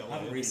 Yeah, I well,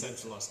 haven't really really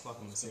centralised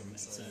clapping the sim,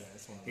 So so yeah,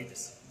 it's one of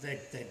those. they're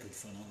good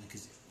fun, aren't they?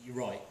 Because you're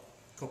right,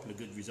 a couple of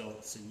good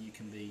results and you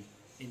can be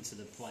into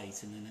the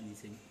plate, and then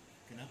anything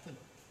can happen.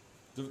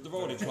 The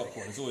rolling clock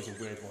one is always a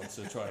weird one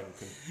to try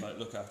and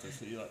look after.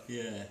 So you're like,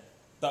 Yeah.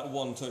 that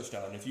one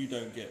touchdown, if you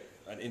don't get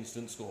an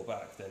instant score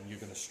back, then you're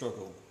going to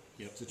struggle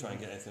Yep. to try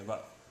and get anything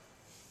back.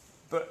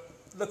 But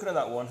looking at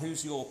that one,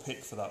 who's your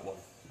pick for that one?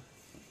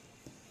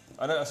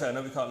 I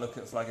know we can't look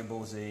at Flagging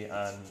Ball Z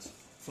and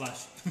Flash.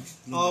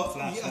 Flash,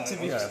 Flash. to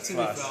be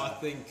Flash. fair, I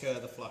think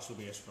the Flash will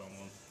be a strong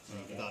one.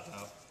 Without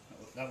doubt.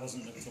 That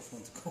wasn't a tough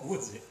one to call,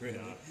 was it? Really?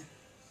 No.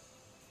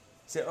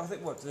 see, I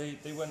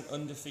think they went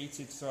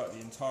undefeated throughout the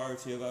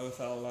entirety of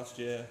OFL last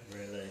year.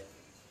 Really.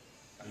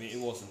 I mean, it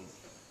wasn't.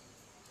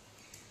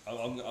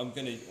 I'm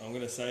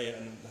gonna say it,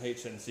 and the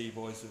HNC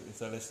boys, if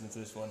they're listening to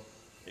this one,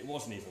 it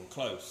wasn't even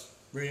close.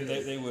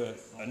 Really. They were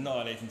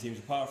annihilating teams,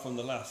 apart from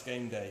the last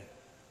game day,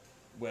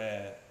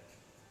 where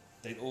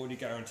they'd already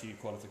guaranteed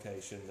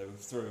qualification. They were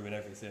through and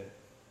everything.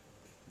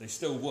 They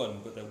still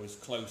won, but there was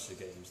closer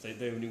games.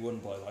 They only won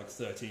by like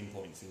 13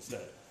 points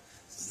instead.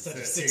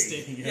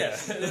 16. Yeah,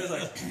 it was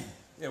like,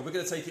 yeah, we're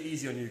going to take it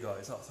easy on you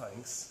guys. Oh,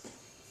 thanks.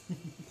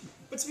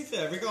 But to be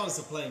fair, regardless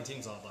of playing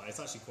teams like that,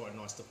 it's actually quite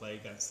nice to play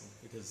against them,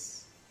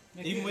 because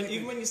even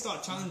when you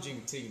start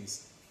challenging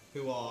teams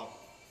who are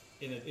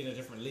in a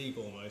different league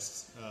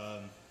almost,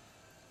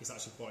 it's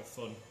actually quite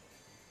fun.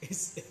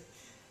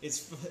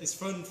 It's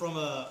fun from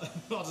I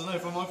don't know,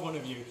 from my point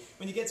of view.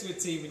 When you get to a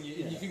team and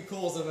you can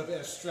cause them a bit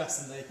of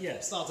stress and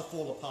they start to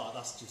fall apart,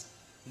 that's just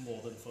more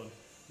than fun.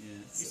 Yeah.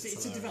 It's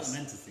It's a hilarious.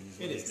 developmental thing as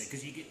well, It isn't is. it?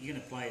 Because you're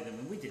going to play them,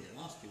 and we did it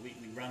last year.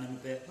 We ran them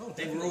a bit. Oh,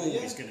 they were definitely,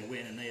 always yeah. going to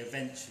win, and they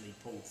eventually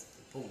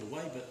pulled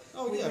away. But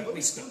Oh, we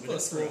but stuck with put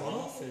it for a score on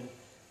half. And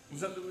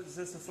Was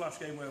this the flash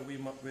game where me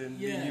and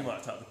Yeah. you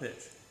marked out the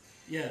pitch?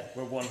 Yeah.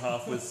 Where one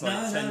half was No,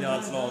 like 10 no,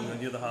 yards no, long no. and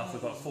the other half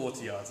was about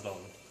 40 yards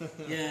long.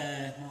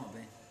 Yeah, might be.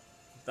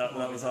 That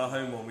was our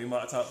home one. We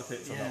marked out the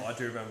pitch on that Yeah. one. I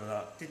do remember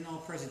that. Didn't our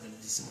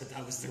president decide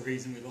that was the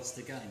reason we lost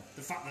the game?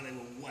 The fact that they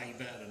were way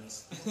better than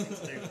us. Nothing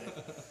to do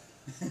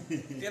with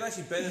it. It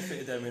actually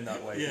benefited them in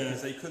that way Yeah.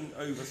 because they couldn't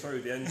overthrow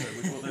the end zone,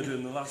 which is what they did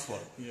in the last one.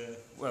 Yeah.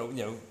 Well,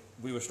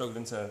 we were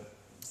struggling to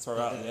throw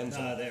out the end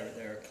zone. No,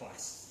 they're a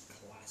class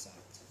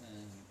act.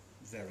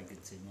 Very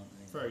good team,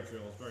 aren't they? Very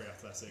drilled, very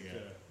athletic. Yeah. Yeah.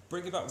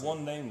 Bringing back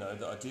one name though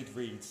that I did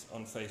read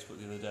on Facebook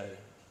the other day,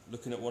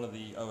 looking at one of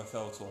the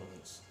OFL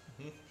tournaments,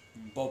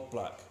 Bob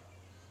Black.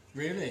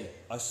 Really?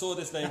 I saw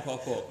this name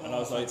pop up and I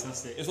was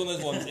fantastic. like, it's one of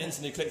those ones.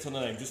 Instantly clicked on the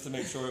name just to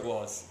make sure it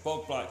was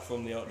Bob Black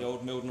from the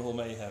old Mildenhall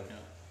Mayhem. Yeah.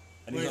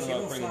 And Well, he's if on you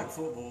about love bringing. flag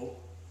football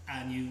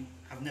and you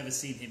have never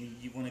seen him,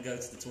 you want to go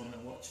to the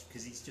tournament and watch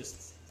because he's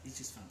just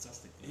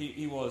fantastic.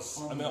 He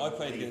was. I mean, I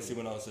played against him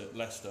when I was at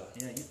Leicester,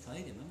 Yeah, you've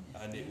played him,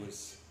 haven't you? and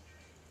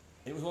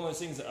it was one of those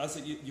things that as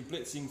you're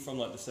blitzing from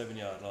like the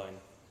 7-yard line,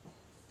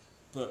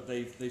 but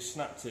they've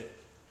snapped it.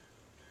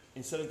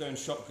 Instead of going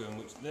shotgun,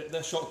 which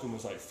their shotgun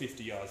was like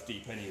 50 yards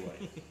deep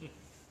anyway,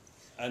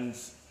 and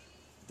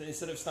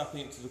instead of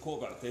snapping it to the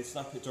quarterback, they'd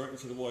snap it directly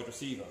to the wide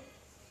receiver,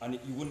 and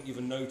you wouldn't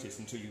even notice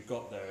until you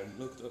got there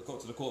and got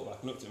to the quarterback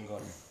and looked at him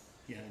going,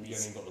 Yeah, and you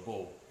haven't got the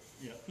ball.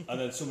 yeah. And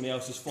then somebody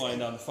else is flying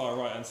down the far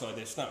right hand side,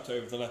 they snapped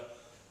over the left,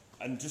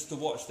 and just to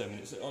watch them, and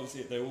it's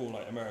obviously they're all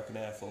like American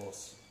Air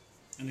Force.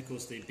 And of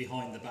course, the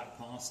behind the back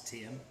pass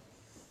TM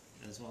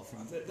as well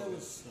from There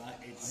was- like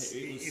it was-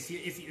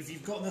 if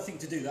you've got nothing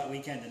to do that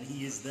weekend and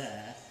he is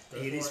there, Go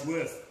it for is it.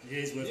 worth Yeah,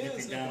 nipping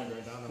it's down no and point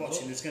going down and watching.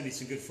 look. There's going to be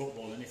some good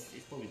football, and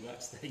if Bobby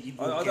Black's there, you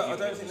I don't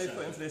think they've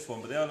put him for this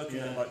one, but they are looking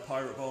at Yeah. like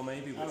Pirate Bowl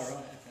maybe. Oh Which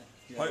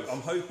right, okay. Yeah.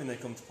 I'm hoping they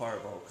come to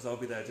Pirate Bowl because I'll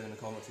be there doing the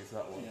commentary for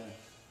that one,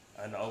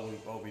 Yeah. and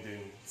I'll be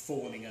doing.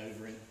 Fawning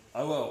over him.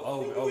 I will.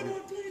 I'll When be, I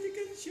played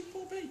against you,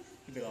 Bobby,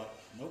 you'd be like,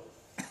 nope.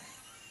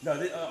 no,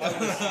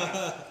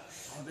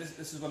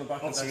 this is one of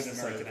back in Obviously with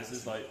Leicester, so American this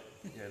is like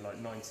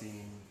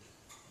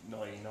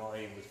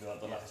 1999 was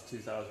like the last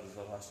 2000 was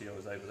the last year I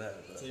was over there.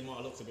 But So you might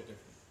have looked a bit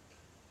different.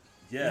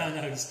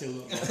 yeah, No, he still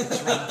looks like a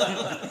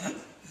tramp.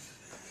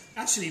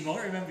 Actually, he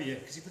might remember you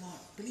because he'd be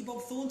like, Billy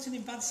Bob Thornton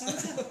in Bad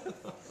Santa.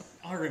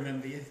 I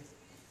remember you.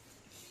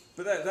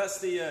 but that's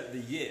the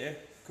year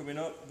coming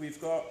up. We've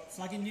got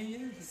Flagging New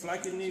Year?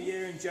 Flagging New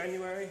Year in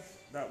January.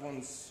 That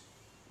one's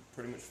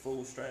pretty much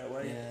full straight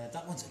away. Yeah,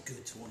 that one's a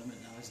good tournament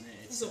now, isn't it?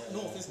 It's up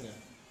north, isn't it?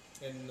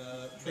 In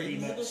pretty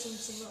Maidenhead or much.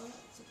 something like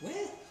that?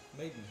 Where?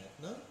 Maidenhead,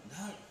 no? No,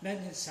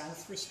 Maidenhead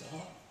South for a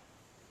start.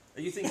 Are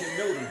you thinking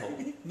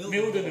Mildenhall,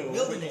 Mildenhall,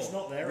 which is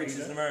not there which is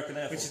either. an American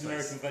Air Which Force is an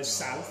American base? base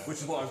south. Which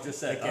is what I've just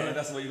said. I Again. mean,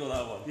 that's why you got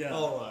that one. Yeah.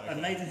 Oh, right, And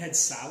okay. Maidenhead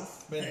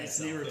South. Maidenhead It's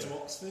South, nearer yeah. to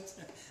Oxford.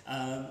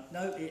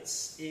 No,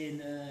 it's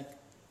in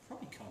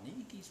probably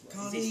Carnegie's way.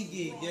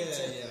 Carnegie, Right. yeah, it's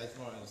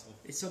right.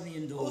 It's on the I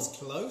indoor. was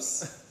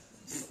close.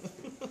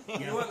 You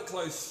Yeah. weren't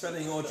close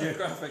spelling or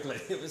geographically.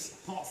 It was.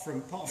 Apart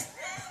from A-level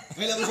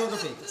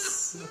geography.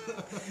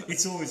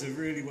 it's always a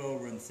really well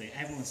run thing.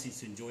 Everyone seems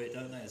to enjoy it,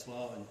 don't they, as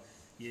well? And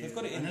They've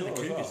got it I know the indoor as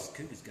Cougars, well.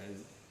 Cougars go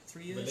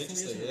 3 years, 4 years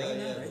Religiously, in a yeah, row now,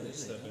 yeah, don't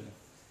religiously. they?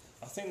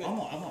 I think I that.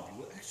 might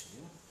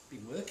actually be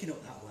working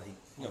up that way.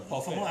 Yeah,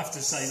 pop I in. might have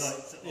to say like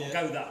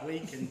I'll go that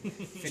week and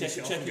finish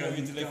it off check and in go, with your and go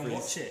and deliveries.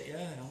 watch it. Yeah, I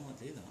might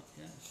do that.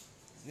 Yeah,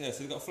 Yeah, so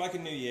they've got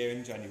Flagging New Year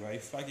in January,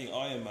 Flagging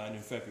Iron Man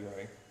in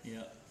February,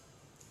 yeah.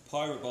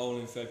 Pirate Bowl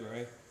in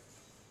February.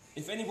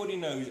 If anybody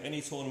knows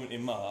any tournament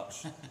in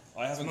March,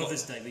 I haven't got.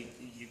 Mother's Day,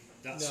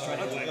 that's No, straight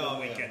I away don't- what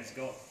oh, yeah. weekend's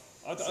got.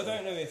 I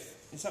don't know if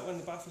is that when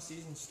the BAFTA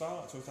season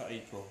starts or is that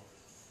April?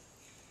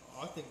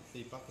 I think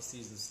the Bacchus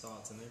season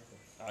starts in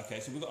April. Okay,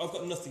 so I've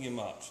got nothing in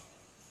March.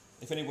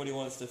 If anybody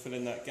wants to fill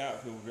in that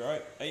gap, we'll be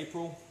right.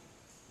 April,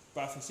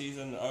 BAFTA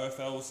season,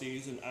 OFL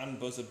season, and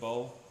Buzzard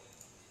Bowl.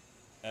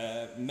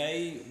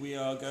 May we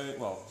are going.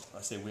 Well,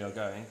 I say we are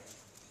going.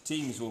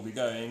 Teams will be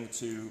going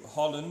to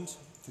Holland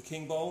for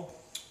King Bowl.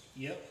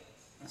 Yep,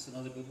 that's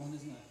another good one,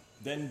 isn't it?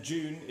 Then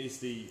June is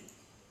the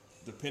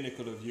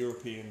pinnacle of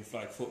European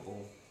flag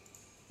football.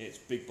 It's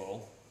Big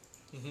Bowl.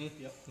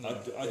 Yep.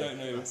 I don't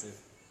know. Massive.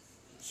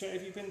 Shay,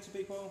 have you been to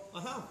Big Bowl?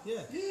 I have,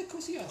 yeah. Yeah, of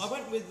course he has. I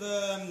went with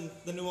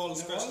the New Orleans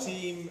New Scratch Orleans?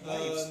 team.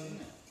 Waves,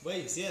 isn't it?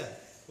 Waves, yeah.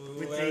 We With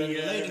were the, wearing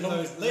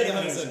Lederhosen.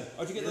 Lederhosen.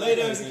 Oh, did you get the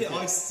Lederhosen Lederhosen kit. kit?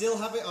 I still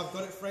have it. I've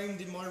got it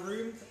framed in my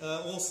room,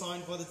 all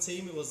signed by the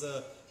team. It was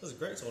a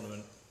great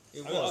tournament.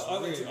 It was. I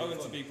went really,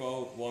 to fun. Big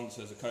Bowl once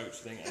as a coach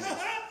thing. And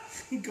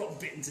He got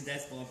bitten to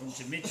death by a bunch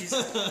of midges.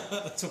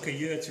 Took a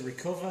year to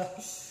recover.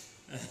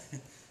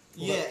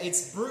 Yeah,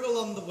 it's brutal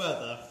on the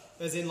weather.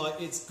 As in, like,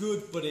 it's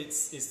good, but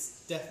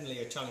it's definitely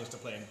a challenge to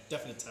play in.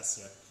 Definitely tests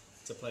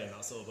you to play in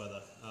that sort of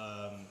weather.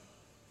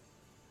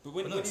 but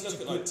when no, you it's look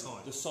such at a like, good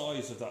time. the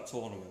size of that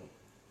tournament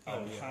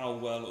and yeah. how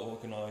well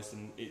organised,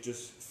 and it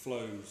just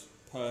flows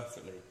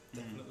perfectly.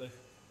 Definitely.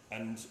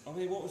 And I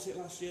mean, what was it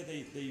last year?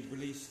 They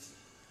released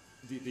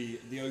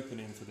the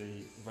opening for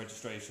the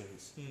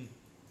registrations,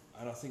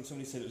 and I think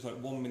somebody said it was like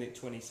 1 minute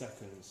 20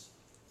 seconds,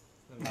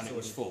 and it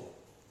was full.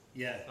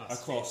 Yeah,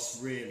 across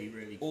it's really,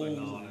 really all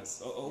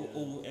close.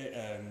 all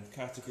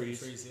categories,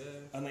 Countries,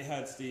 yeah. and they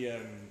had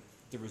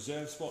the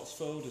reserve spots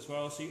filled as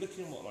well. So you're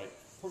looking at what, like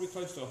probably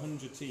close to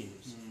 100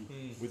 teams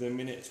with a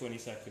minute 20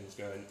 seconds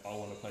going, I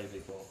want to play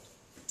Big Ball.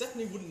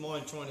 Definitely wouldn't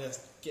mind trying to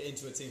get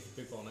into a team for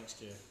Big Ball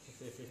next year,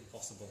 if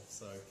possible.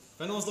 So,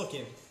 if anyone's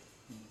looking,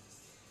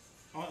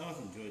 I've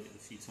enjoyed it a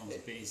few times.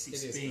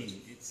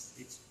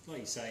 It's like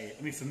you say.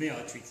 I mean, for me, I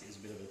treat it as a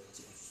bit of a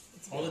sort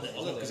of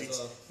holiday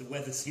because the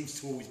weather seems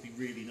to always be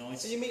really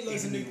nice. and you meet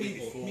loads of new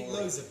people. You meet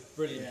loads of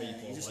brilliant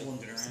people. You just like,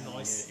 wander it's around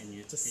nice in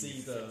your to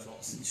see the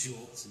flip-flops and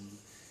shorts, and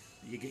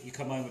you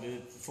come home with a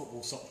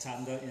football sock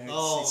tan, don't you?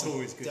 It's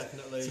always good.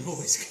 Definitely, It's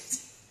always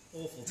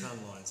good. awful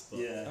tan lines, but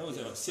That was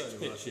it, like 6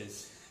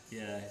 pitches.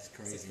 Yeah, it's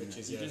crazy. 6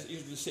 pitches, You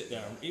just sit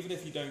down, even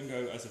if you don't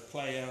go as a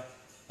player,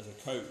 as a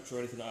coach or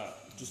anything like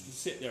that, just to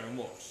sit there and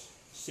watch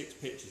 6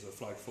 pitches of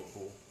flag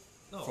football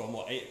from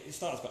what, 8, it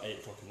starts about 8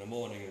 o'clock in the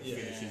morning and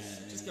finishes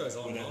just goes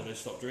on whenever they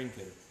stop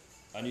drinking.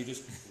 And you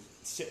just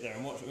sit there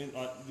and watch. I mean,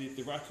 like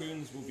the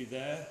raccoons will be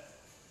there,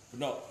 but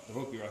not the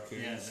rugby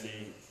raccoons, the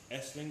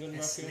Esslingen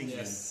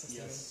raccoons.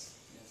 Yes.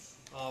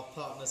 Our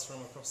partners from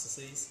across the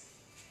seas.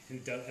 Who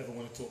don't ever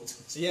want to talk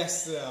to us.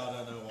 Yes,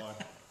 I don't know why.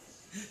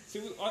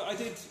 See, I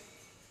did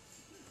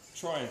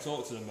try and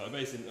talk to them, but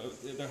basically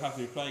they're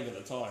happily playing at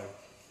the time.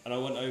 And I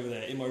went over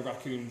there in my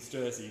Raccoons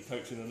jersey,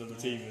 coaching another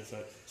team, and so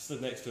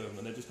stood next to them,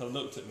 and they just kind of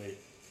looked at me,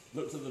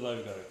 looked at the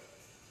logo,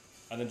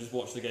 and then just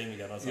watched the game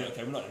again. I was like,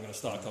 okay, we're not even going to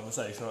start a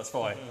conversation, that's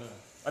fine.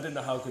 I didn't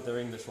know how good their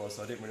English was,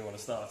 so I didn't really want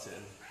to start it.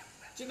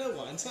 Do you know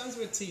what? In terms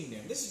of a team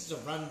name, this is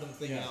just a random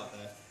thing out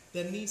there.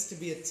 There needs to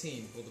be a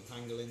team called the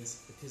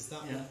Pangolins, because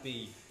that would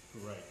be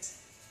great.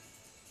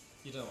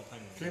 You don't know what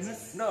Pangolins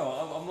Plymouth? is?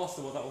 No, I'm lost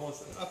to what that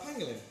was. A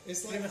pangolin.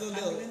 It's like Plymouth the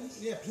little... pangolins?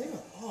 Yeah,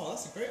 Plymouth. Oh,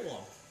 that's a great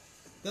one.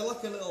 They're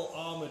like a little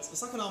armoured...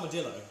 It's like an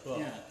armadillo,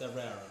 but they're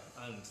rarer.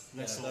 And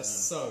they're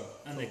so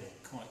And cool. they're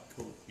quite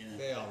cool, yeah.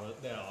 They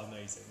are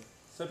amazing.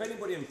 So if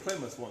anybody in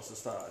Plymouth wants to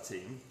start a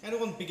team...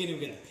 Anyone beginning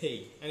with a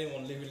P,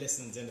 anyone who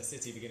listens in a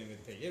city beginning with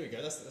a P. Here we go,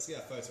 let's get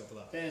a photo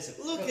of that.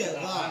 Look at that.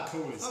 How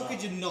cool is How that?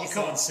 could you not You see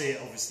can't see it,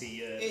 obviously,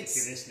 if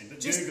you're listening, but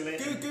just Google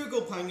it.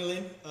 Google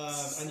pangolin,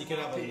 and you can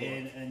have a it look.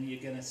 in, and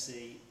you're going to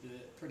see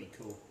pretty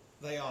cool.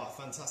 They are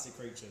fantastic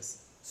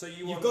creatures. So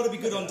You've got to be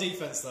good on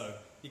defence, though.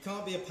 You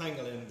can't be a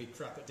pangolin and be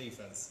crap at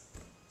defence.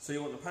 So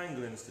you want the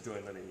Pangolins to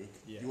join the league?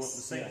 Yes. You want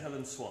the St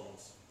Helens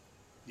Swans?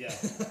 Yeah,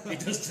 it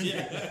does to me.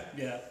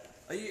 Yeah.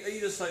 Are you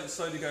just like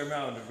slowly going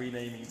around and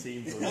renaming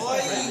teams? Or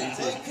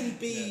I can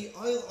be...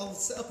 I'll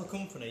set up a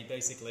company,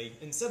 basically.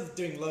 Instead of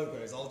doing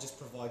logos, I'll just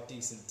provide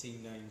decent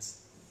team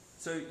names.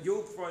 So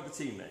you'll provide the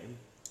team name.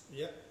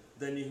 Yep.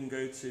 Then you can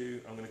go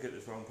to... I'm going to get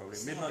this wrong probably.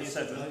 Midnight It's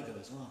 7. a logo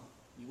as well.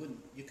 You wouldn't.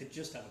 You could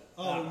just have.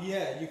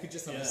 You could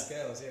just have the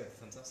scales. Yeah,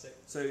 fantastic.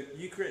 So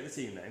you create the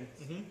team name.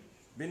 Mm-hmm.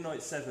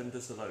 Midnight 7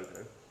 does the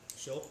logo.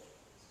 Sure.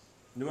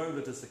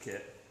 Nuola does the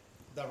kit.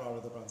 There are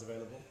other brands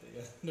available, but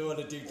yeah. No one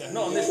to do definitely.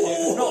 Not on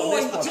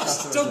this podcast.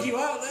 Just dug you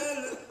out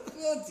there.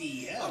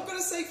 Bloody hell. I've got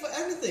to say for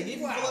anything,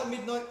 even for like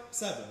Midnight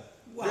 7.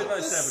 Wow. Midnight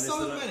There's 7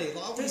 so is the many. Like, I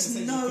wouldn't There's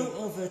even say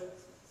no other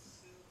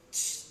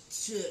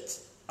shirt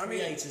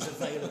creators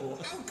available.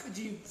 How could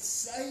you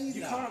say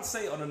You that? can't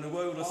say on a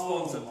Nuola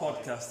sponsored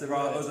podcast there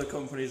are other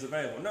companies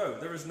available. No,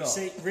 there is not.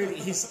 See, really,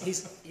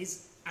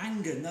 his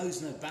anger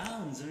knows no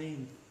bounds. I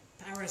mean,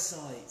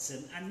 Parasites,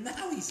 and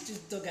now he's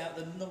just dug out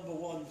the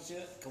 #1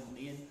 shirt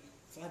company in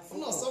flag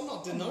football. I'm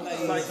not denying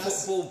that. Like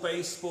football,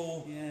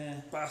 baseball,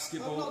 Yeah.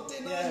 basketball. I'm not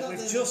denying Yeah, that. we've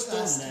they're just the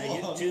done best there one.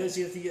 your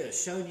jersey of the year,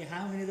 showing you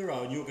how many there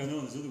are, and you're going,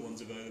 oh, there's other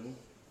ones available.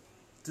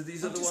 Do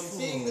these I'm other just ones?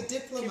 being the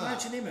diplomat. Can you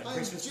imagine him at I'm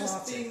Christmas just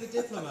party? being the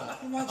diplomat.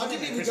 Imagine I him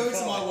didn't at even go Christmas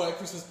to my party. work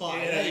Christmas party.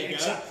 Yeah, there you go.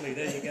 exactly.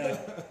 There you go.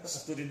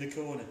 Stood in the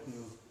corner.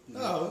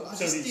 No, I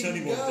just It's only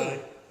didn't one go. day.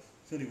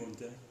 It's only one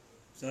day.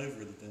 It's over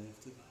the day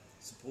after.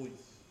 It's a point.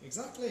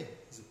 Exactly.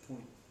 It's a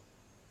point.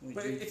 What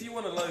But do you- if you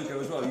want a logo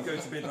as well, you go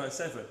to Midnight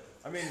 7.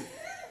 I mean,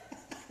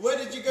 Where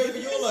did you go for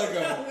your logo?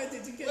 Where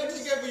did you get Where did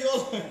you go for your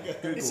logo?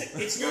 Google.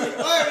 It's like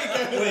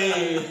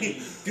There we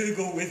go.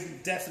 Google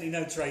with definitely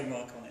no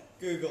trademark on it.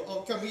 Google.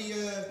 Oh, can we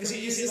Is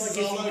use it this like as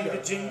if our you logo? need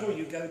a jingle,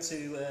 you go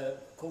to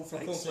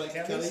Cornflakes Cornflake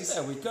at Kelly's. Kelly's?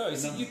 there we go.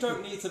 So No. you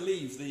don't need to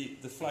leave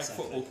the flag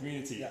Exactly. football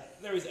community. Yeah.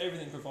 There is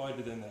everything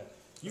provided in there.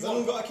 You Has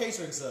anyone want, got a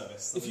catering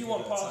service? if you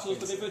want parcels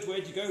delivered,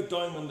 where do you go?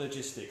 Diamond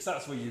Logistics.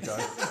 That's where you go.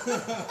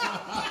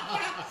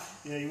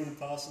 Yeah, you want a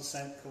parcel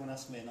sent, come and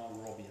ask me and I'll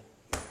rob you.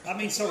 I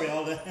mean, sorry,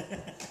 I'll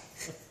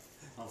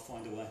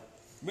find a way.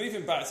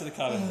 Moving back to the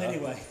calendar.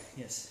 Anyway,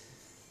 yes.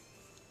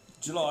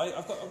 July.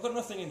 I've got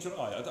nothing in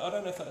July. I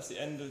don't know if that's the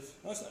end of.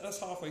 No, that's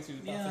halfway through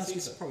the Yeah, Baffa that's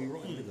season. probably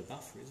right into the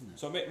buffer, isn't it?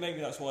 So maybe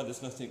that's why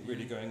there's nothing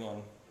really going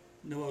on.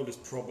 Nuola's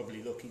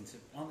probably looking to...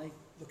 Aren't they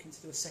looking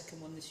to do a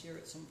second one this year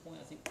at some point?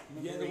 I think.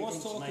 Yeah, there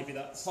was talk maybe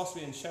that's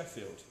possibly in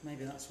Sheffield.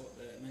 maybe that's what.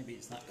 Maybe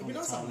it's that It'll kind be of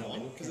nice to time have they'll be one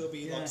looking. because it'll be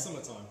Yeah. like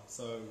summertime.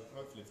 So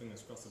hopefully,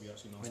 fingers crossed, it'll be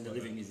actually nice. When the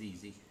weather. living is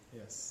easy.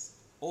 Yes.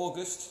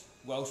 August,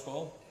 Welsh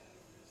Bowl.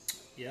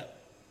 Yeah.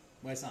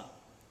 Where's that?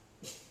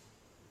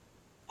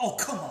 Oh,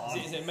 come on.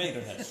 Is it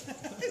Maidenhead?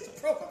 It's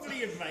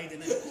probably in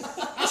Maidenhead.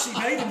 Actually,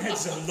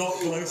 Maidenhead's a lot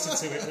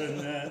closer to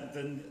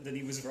it than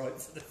he was right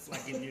for the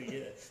flag in New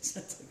Year.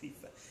 So, to be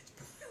fair.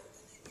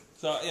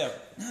 So, yeah.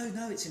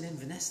 No, it's in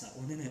Inverness, that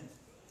one, isn't it?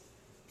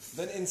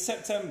 Then in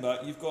September,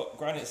 you've got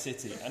Granite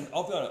City. And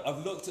I'll be honest,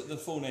 I've looked at the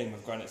full name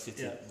of Granite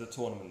City, the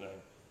tournament name.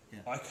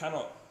 Yeah. I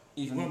cannot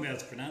even... You won't be able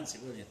to pronounce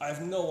it, will you? I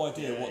have no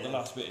idea what the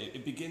last bit is.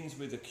 It begins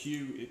with a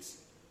Q.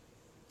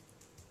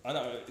 I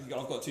know,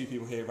 I've got two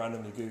people here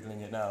randomly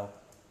Googling it now.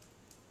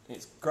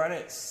 It's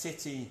Granite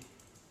City,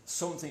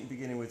 something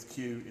beginning with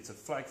Q. It's a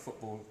flag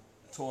football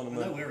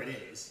tournament. I know where it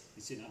is.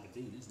 It's in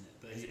Aberdeen, isn't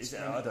it? But Is it?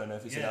 I don't know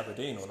if it's in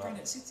Aberdeen or not.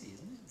 Granite City,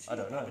 isn't it? I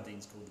don't know.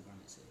 Aberdeen's called the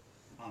Granite City.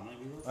 Oh,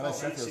 maybe we're I know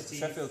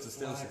Sheffield's a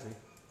still city.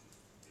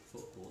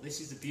 Football. This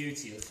is the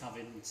beauty of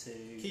having to...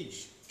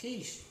 Quiche.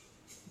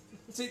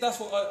 See, that's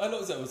what I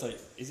looked at. I was like,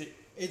 is it?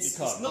 It's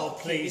you can't. not. Oh,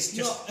 please,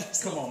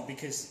 It's come on,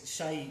 because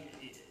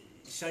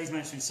Shay's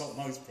managed to insult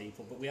most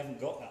people, but we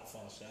haven't got that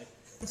far, Shay.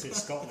 So in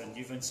Scotland,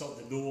 you've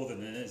insulted the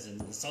Northerners and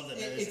the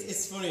Southerners.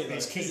 It's funny though,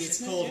 because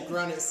it's called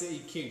Granite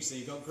City quiche. So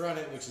you've got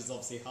granite, which is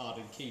obviously hard,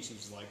 and quiche, which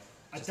is like.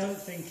 I don't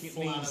think it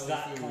means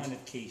that kind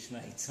of quiche,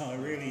 mate. I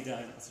really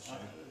don't. That's a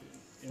shame.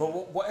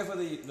 But whatever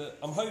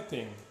I'm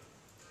hoping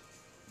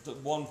that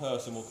one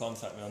person will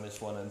contact me on this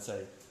one and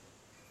say,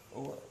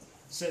 "Oh."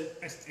 So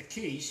a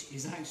quiche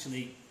is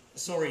actually,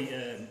 sorry,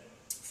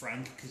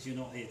 Frank, because you're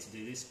not here to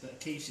do this, but a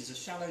quiche is a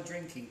shallow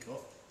drinking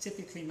cup,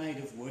 typically made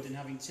of wood and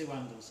having two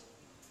handles.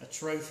 A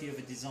trophy of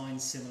a design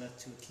similar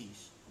to a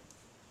quiche.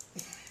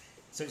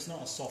 So it's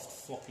not a soft,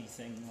 floppy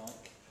thing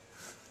like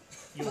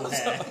your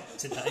hair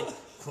today.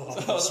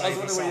 God, I was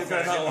wondering where you're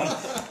going that one.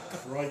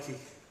 Crikey.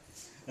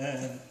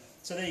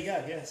 So there you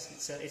go. Yes,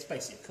 it's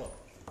basically a cup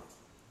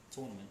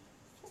tournament.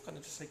 What can I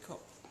just say cup?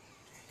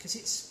 Because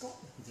it's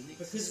Scotland, isn't it?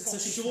 Because it's a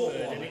Scottish short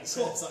word, one. and It's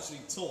actually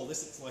tall.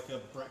 This is like a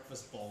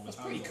breakfast bowl. That's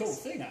a pretty cool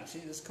thing,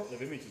 actually. There's a couple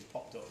of images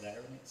popped up there,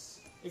 and it's.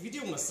 If you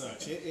do want to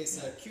search it, it's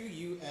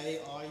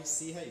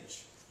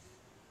Quaich.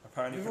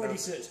 Apparently, We've already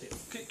searched it.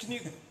 Can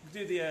you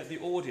do the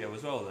audio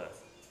as well there?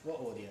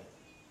 What audio?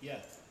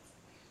 Yeah.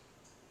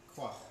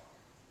 Quach.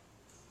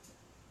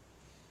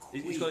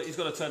 He's got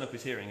to turn up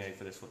his hearing aid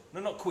for this one. No,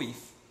 not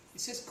queef.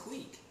 It says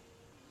queek.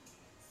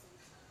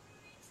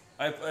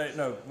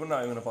 No, we're not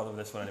even going to bother with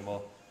this one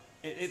anymore.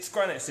 It's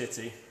Granite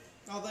City.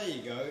 Oh, there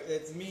you go.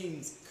 It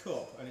means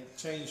cup, and it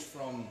changed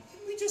from.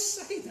 Didn't we just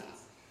say that?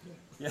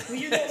 Yeah. Were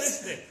you not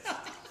listening?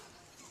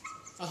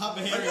 I have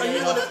a hearing Are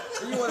aid.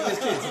 you one of those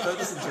kids who don't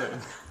listen to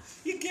him?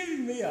 You're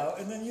giving me out,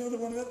 and then you're the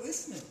one not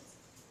listening.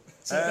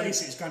 So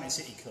basically, it's Granite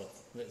City Cup.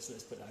 Let's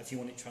put that. If you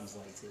want it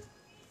translated,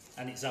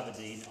 and it's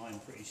Aberdeen, I'm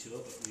pretty sure,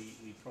 but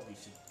we probably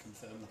should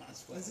confirm that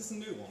as well. Is this a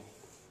new one?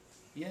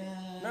 Yeah.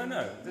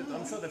 No.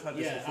 I'm sure they've had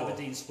this before.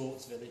 Aberdeen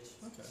Sports Village.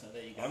 Okay. So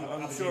there you go.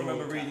 I'm sure I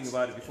remember reading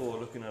about it before,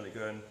 looking at it,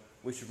 going,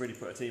 we should really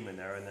put a team in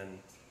there, and then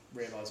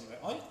realising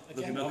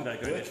looking at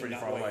it going, it's really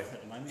far away.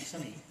 At the moment, it's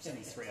only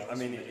 3 hours. I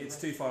mean, it's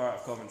too far out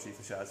of Coventry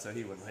for Shad, so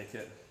he wouldn't make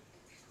it.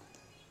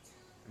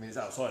 I mean, it's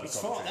outside of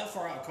Coventry. That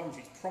far out of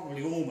Coventry. It's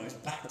probably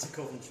almost back to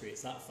Coventry.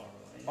 It's that far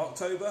away. Yeah.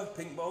 October,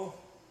 Pink Bowl.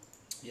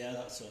 Yeah,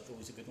 that's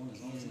always a good one as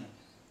well, isn't it?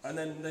 And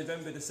then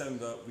November,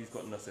 December, we've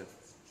got nothing.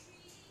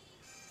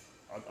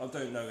 I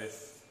don't know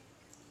if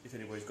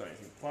anybody's got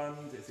anything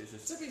planned, if it's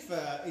just... To be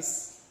fair,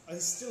 it's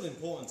still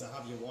important to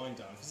have your wind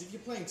down, because if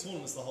you're playing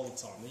tournaments the whole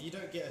time, then you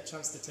don't get a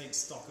chance to take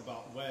stock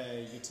about where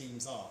your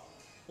teams are,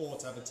 or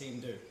to have a team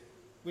do,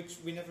 which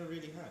we never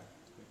really had.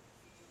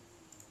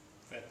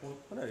 Fair point.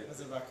 I know. As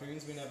a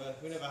Raccoons, we never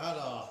had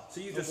our So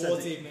you just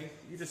awards said evening.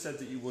 You just said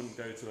that you wouldn't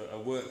go to a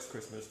works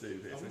Christmas, do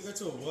you? I wouldn't go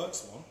to a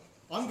works one.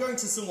 I'm going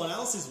to someone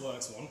else's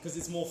works one, because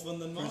it's more fun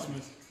than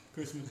mine.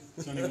 Christmas.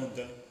 It's only one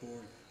day.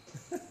 Boring.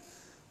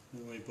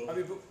 I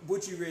mean, but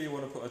would you really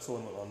want to put a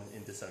tournament on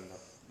in December?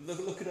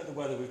 Looking at the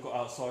weather we've got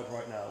outside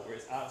right now, where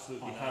it's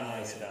absolutely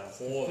hammering it down.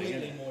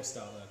 Completely moist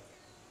out there.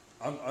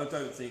 I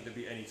don't think there'd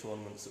be any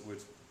tournaments that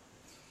would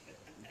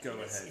go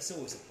ahead. It's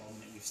always a problem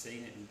that we've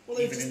seen it. Well,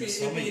 it'd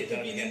be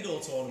an indoor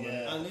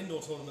tournament, and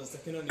indoor tournaments, they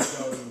can only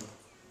go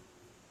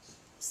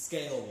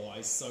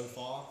scale-wise so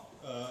far.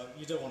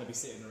 You don't want to be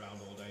sitting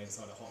around all day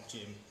inside a hot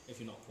gym if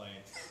you're not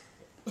playing.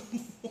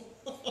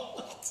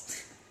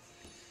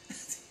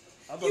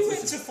 You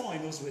went to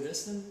finals with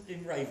us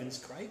in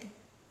Ravenscraig.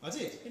 I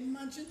did.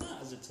 Imagine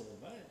that as a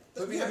tournament.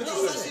 But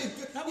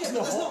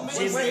there's not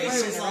many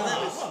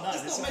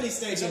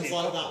stadiums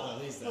like that though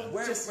these days.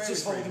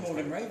 Just hold them all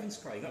in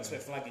Ravenscraig. That's where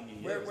flagging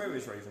you. Where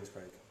is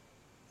Ravenscraig?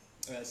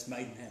 It's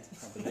Maidenhead,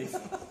 I believe.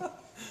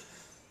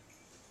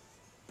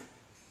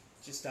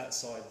 Just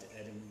outside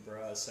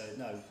Edinburgh. So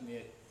no,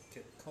 near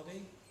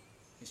Coddy.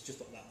 It's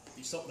just up that.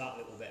 It's up that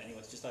little bit anyway.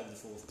 It's just over the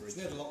Forth Bridge. It's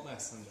near the Loch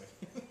Ness, Andrew.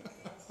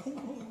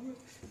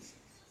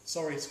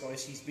 Sorry,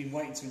 Scottish, he's been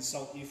waiting to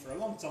insult you for a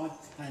long time,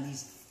 and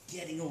he's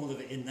getting all of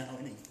it in now,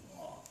 isn't he?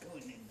 Oh,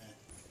 going in there.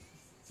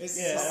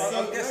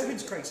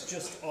 Ravenscraig's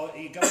just,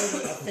 you go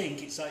over, I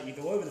think it's like you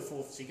go over the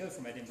Forth, so you go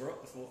from Edinburgh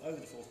over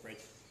the Forth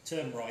Bridge,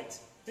 turn right,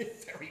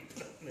 very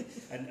bluntly,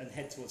 and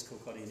head towards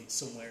Kilcoddy, and it's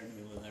somewhere in the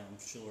middle of there, I'm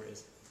sure it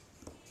is.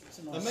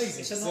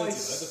 Amazing. It's a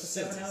nice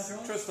 7-hour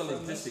drive. Trust the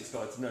logistics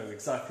guy to know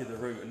exactly the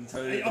route and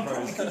tell you I'm the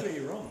probably pros.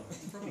 completely wrong.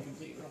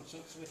 So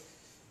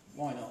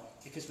why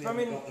not? Because we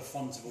haven't got the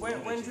funds of all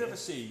When do you ever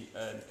see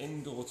an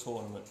indoor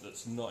tournament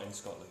that's not in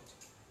Scotland?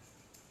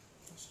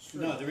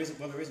 No, there isn't.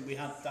 Well, there isn't. We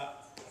had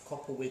that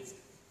couple with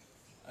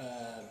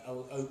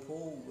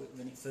Opal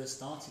when it first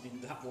started.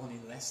 In that one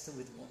in Leicester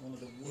with one of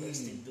the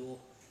worst indoor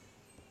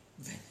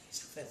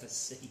venues I've ever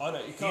seen. I know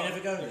you Did can't. you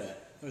never go there?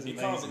 It was It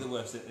amazing. can't be the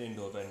worst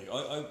indoor venue.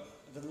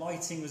 The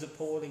lighting was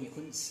appalling. You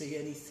couldn't see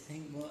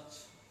anything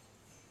much.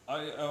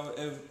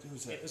 Who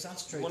was It was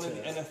AstroTurf. one of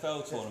the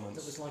NFL tournaments.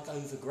 That was like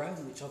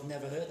overgrown, which I've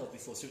never heard of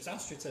before. So it was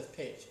AstroTurf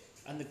pitch,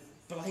 and the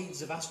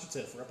blades of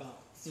AstroTurf were about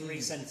 3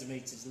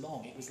 centimetres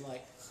long. It was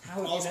like,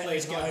 how have you let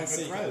this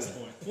get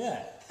overgrown?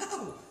 Yeah,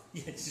 how?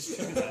 Yeah, just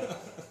show that.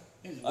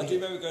 I do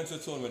remember going to a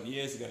tournament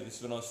years ago. This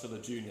is when I was still a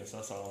junior, so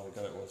that's how long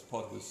ago it was.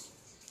 Pod was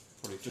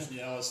probably just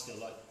I was still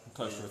like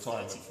close to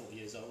retirement. 34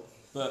 years old.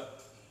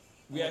 But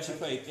we actually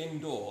played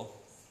indoor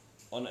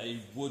on a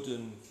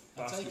wooden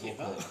basketball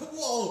court.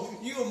 Whoa,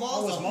 you were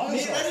miles off. miles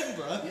Near off.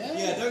 Edinburgh?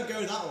 Yeah. Don't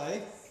go that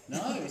way.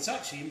 No, it's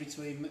actually in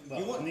between. Well,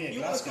 You want near to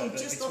Glasgow, come but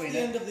just off between the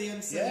end of the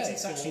M74. Yeah,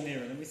 it's actually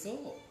nearer than we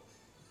thought.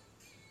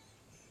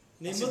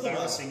 Near It's Motherwell.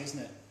 embarrassing, isn't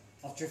it?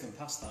 I've driven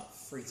past that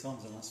 3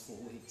 times in the last 4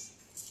 weeks.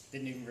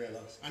 Didn't even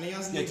realise. And he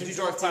hasn't Yeah, even did you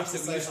drive dropped in past it?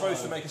 to Were you say supposed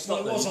hi. to make a Well, stop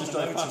it there? was You on just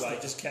the drove past motorway,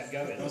 it. just kept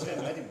going. I was going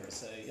to Edinburgh,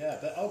 so yeah.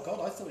 But oh god,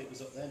 I thought it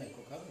was up there near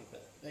Cork,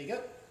 but there you go.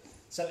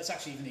 So it's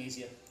actually even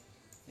easier.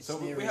 It's So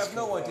we near have East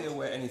no Cork, idea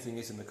where anything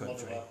is in the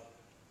country. Motherwell.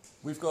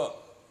 We've got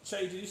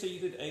Shay. Did you say you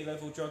did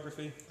A-level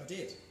geography? I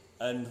did.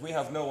 And we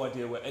have no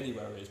idea where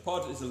anywhere is.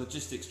 Pod is a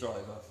logistics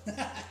driver,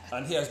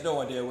 and he has no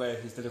idea where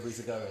his deliveries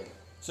are going.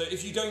 So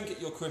if you don't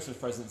get your Christmas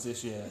presents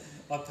this year,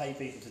 I pay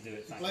people to do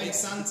it. Thank Playing you.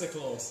 Santa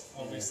Claus,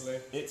 obviously.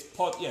 it's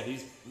Pod. Yeah,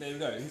 there we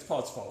go. It's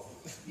Pod's fault.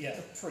 Yeah,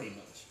 pretty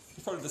much.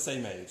 He's probably the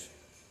same age.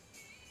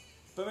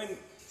 But I mean,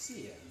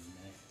 See, yeah,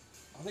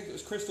 I think it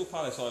was Crystal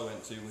Palace I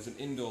went to was an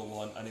indoor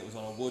one, and it was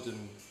on a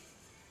wooden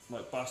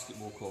like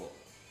basketball court.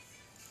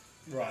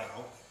 right.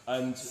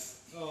 And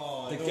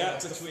Oh, The I don't gap want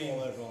us to between-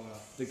 fall over on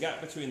that. the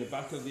gap between the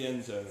back of the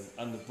end zone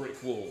and the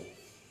brick wall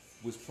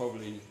was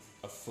probably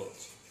a foot.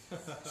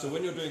 So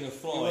when you're doing a You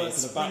fly weren't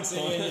to the back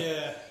sprinting corner, in,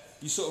 yeah.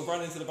 you sort of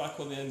ran into the back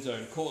of the end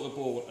zone, caught the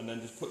ball, and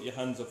then just put your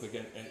hands up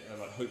again and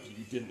like hope that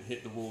you didn't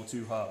hit the wall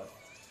too hard.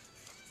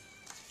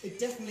 It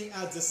definitely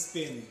adds a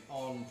spin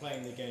on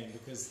playing the game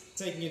because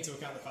taking into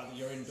account the fact that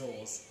you're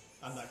indoors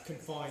and that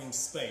confined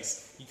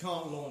space, you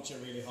can't launch it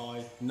really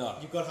high. No.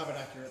 You've got to have an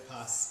accurate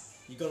pass.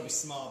 You've got to be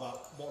smart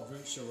about what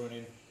routes you're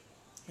running.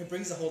 It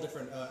brings a whole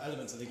different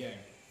element to the game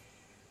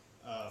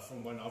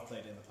from when I've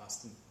played it in the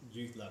past,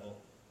 youth level.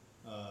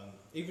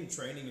 Even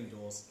training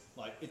indoors,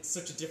 like it's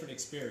such a different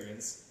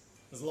experience.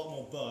 There's a lot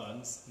more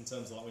burns in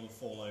terms of like when you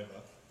fall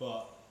over,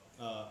 but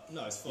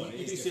no, it's fun.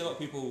 You do see a lot of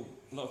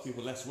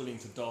people less willing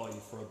to dive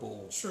for a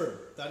ball True,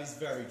 that is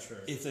very true.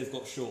 if they've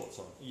got shorts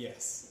on.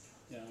 Yes.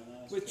 Yeah, no,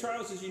 that's With true.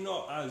 trousers, you're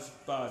not as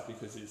bad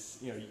because it's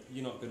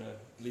you're not going to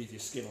leave your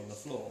skin on the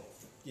floor.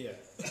 Yeah.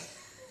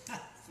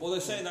 Well, they're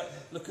saying that.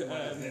 Look at.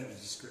 Might have a bit of a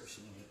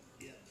description of it.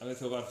 Yeah. I'm going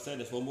to feel bad for saying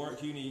this. Well,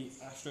 Warwick Uni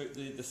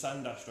the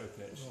sand Astro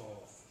pitch, Oh,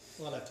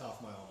 well, I left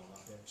half my arm on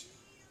that pitch.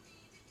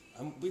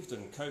 and we've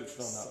done coached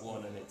on that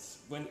one, and it's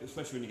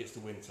especially when it gets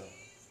to winter.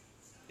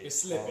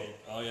 It's slippy.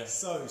 Oh yeah.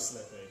 So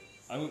slippy.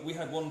 And we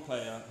had one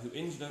player who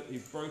who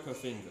broke her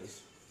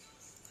fingers,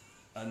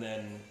 and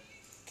then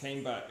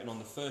came back, and on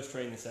the first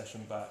training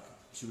session back,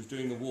 she was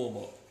doing the warm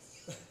up,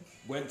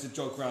 went to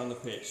jog round the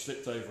pitch,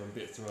 slipped over and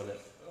bit through her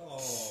lip.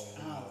 Oh,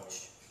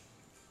 Ouch.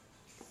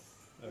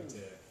 no. Oh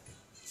dear.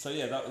 So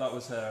yeah, that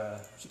was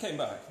her. She came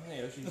back.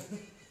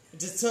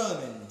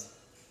 Determined.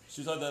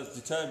 She was either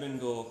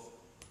determined or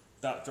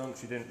that drunk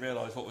she didn't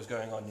realise what was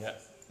going on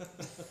yet.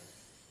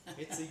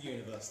 It's a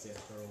university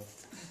after all.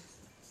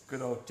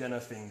 Good old Jenna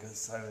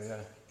fingers. There we go.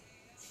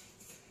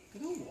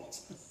 You know what?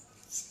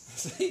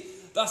 See,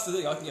 that's the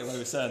thing. I can get away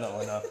with saying that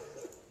one now.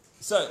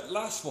 So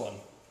last one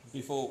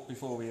before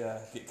we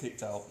get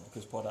kicked out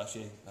because Pod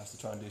actually has to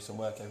try and do some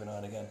work every now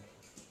and again.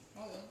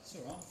 Oh, yeah, it's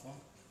alright, fine.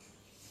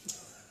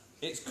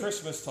 It's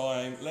Christmas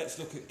time. Let's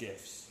look at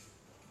gifts.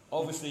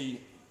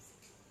 Obviously,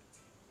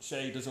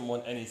 Shay doesn't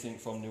want anything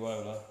from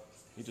Nuola.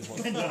 He just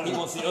wants. He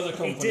wants the other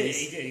companies.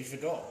 He did, he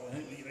forgot.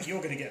 You're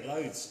going to get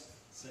loads,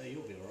 so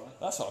you'll be alright.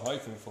 That's what I'm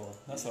hoping for.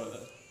 That's what.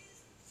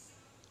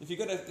 If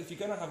you're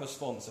gonna have a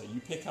sponsor, you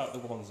pick out the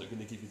ones that are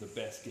going to give you the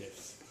best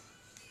gifts.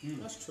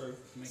 That's true.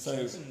 So- I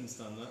can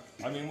understand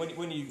that. I mean,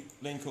 when you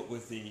link up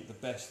with the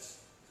best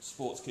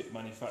sports kit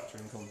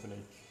manufacturing company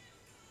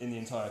in the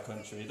entire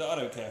country, I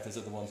don't care if there's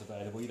other ones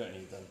available. You don't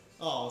need them.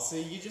 Oh,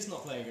 see, you're just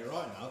not playing it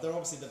right now. They're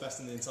obviously the best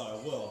in the entire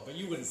world, but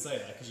you wouldn't say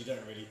that because you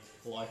don't really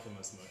like them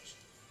as much.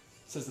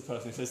 Says the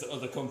person who says that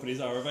other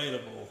companies are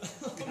available.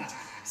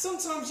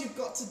 Sometimes you've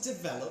got to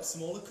develop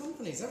smaller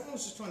companies.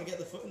 Everyone's just trying to get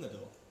their foot in the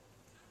door.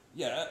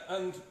 Yeah,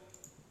 and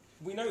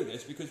we know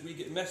this because we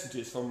get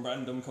messages from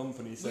random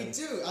companies We saying,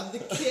 do, and the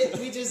kit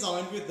we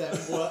designed with them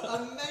were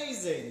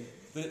amazing.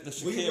 The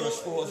Shakira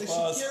sports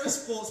bars. The Shakira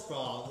sports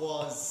bar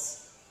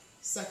was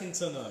second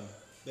to none.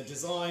 The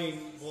design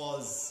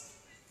was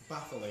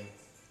baffling.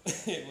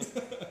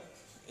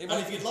 And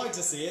if you'd like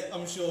to see it,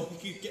 I'm sure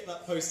you could get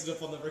that posted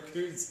up on the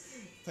Raccoons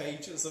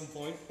page at some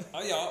point.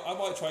 Oh yeah, I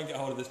might try and get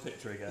hold of this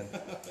picture again.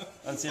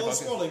 And see I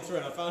was scrolling through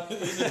and I found it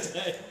the other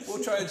day.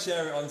 We'll try and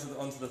share it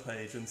onto the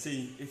page and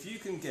see if you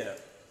can get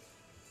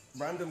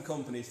random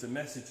companies to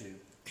message you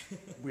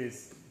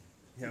with,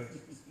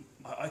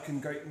 I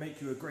can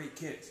make you a great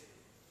kit.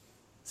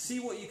 See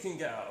what you can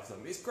get out of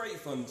them. It's great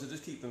fun to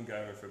just keep them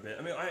going for a bit.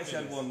 I mean, I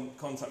actually had one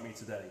contact me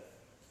today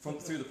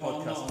through the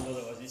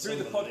podcast. Through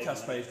the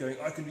podcast page going,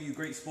 I can do you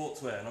great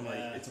sportswear. And I'm like,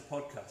 it's a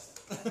podcast.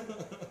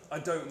 I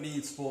don't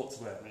need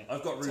sportswear.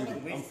 I've got Rudy.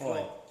 I'm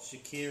fine.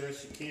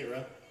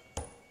 Shakira.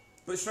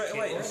 But straight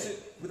away,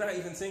 without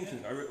even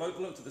thinking, I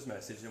looked at this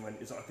message and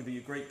went, I could do you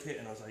a great kit.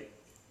 And I was like,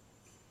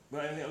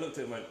 well, I looked at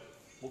it and went,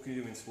 what can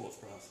you do in sports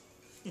bras?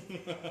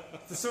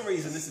 For some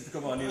reason, this has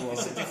become our new one.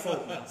 It's a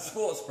default now.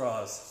 Sports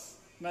bras.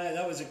 Man,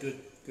 that was a good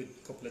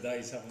couple of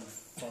days having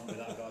fun with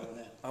that guy, wasn't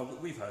it? Oh,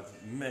 we've had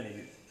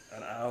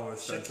an hour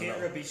spent on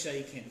Shakira be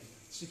shaking.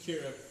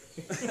 Shakira.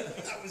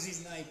 That was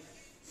his name.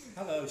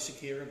 Hello,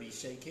 Shakira be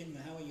shaking.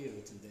 How are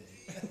you today?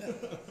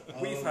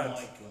 My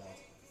God.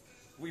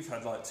 We've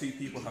had like two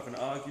people have an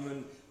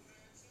argument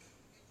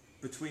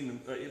between them.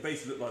 It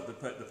basically looked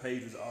like the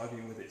page was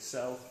arguing with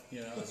itself.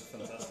 Yeah, that was a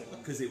fantastic one.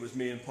 Because it was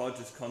me and Pod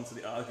just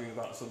constantly arguing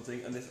about something,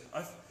 and in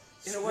a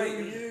Screw way,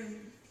 you,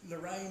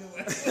 Lorraine.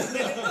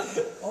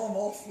 I'm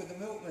off with the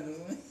milkman,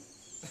 isn't it?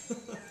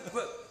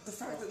 But the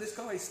fact that this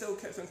guy still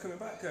kept on coming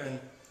back, going,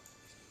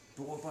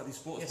 but what about these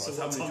sports bars?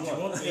 So How what many time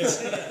do you want?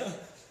 these?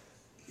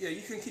 Yeah,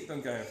 you can keep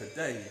them going for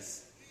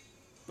days.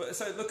 But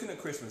so looking at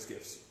Christmas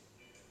gifts,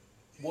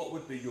 what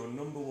would be your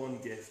number one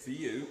gift for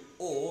you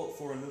or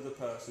for another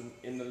person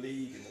in the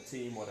league, in the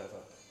team, whatever?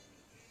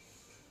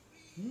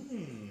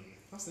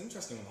 That's an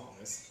interesting one,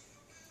 that is.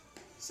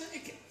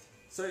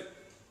 So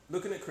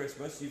looking at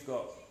Christmas, you've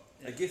got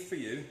a gift for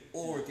you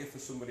or a gift for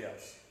somebody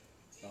else.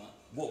 Right.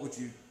 What would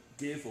you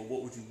give or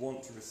what would you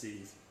want to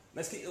receive?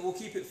 We'll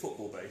keep it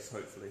football based,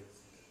 hopefully.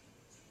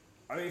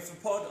 I mean, for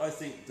Pod, I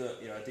think that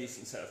a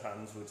decent set of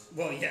hands would.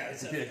 Well, yeah,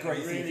 it's be a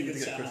great thing really to good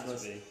get set of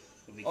Christmas. hands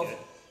would be good.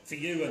 For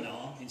you, an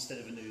arm instead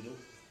of a noodle.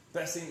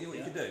 Best thing you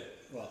could do.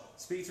 What?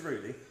 Speak to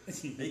Rudy.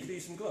 He could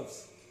use some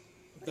gloves.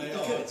 They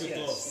are good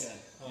gloves.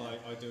 Yeah.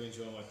 I do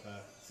enjoy my pair.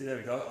 See, there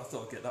we go. I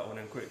thought I'd get that one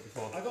in quick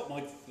before. I got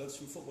my gloves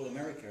from Football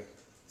America,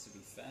 to be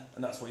fair.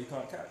 And that's what you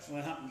can't catch. Well,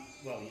 it happened.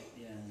 Well,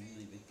 yeah,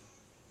 maybe.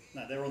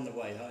 No, they're on the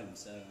way home,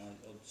 so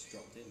I just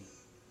dropped in.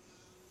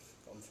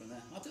 Got them from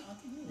there. I don't know.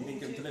 You didn't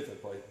get them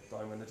delivered by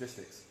Diamond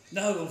Logistics?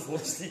 No,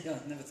 unfortunately, I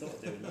never thought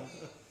of doing that.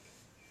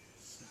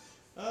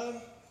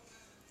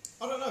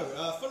 I don't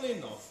know. Funnily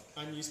enough,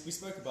 and we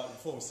spoke about it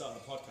before we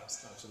started the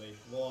podcast. Actually,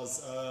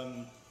 was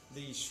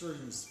the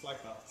Shrooms flag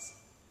bats.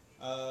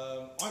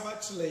 I've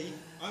actually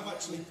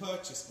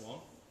purchased one,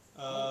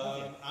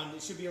 and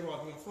it should be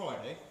arriving on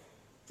Friday,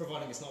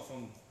 providing it's not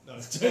from. No,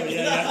 yeah, to be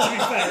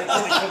fair, it'll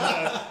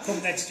probably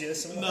come next year.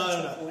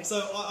 No.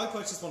 So I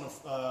purchased one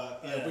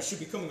which should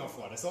be coming on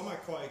Friday. So I'm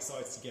quite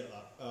excited to get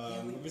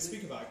that. We've been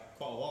speaking about it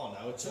quite a while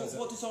now. So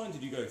what design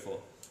did you go for?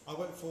 I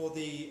went for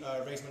the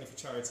Raise Money for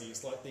Charity.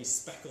 It's like the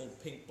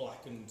speckled pink,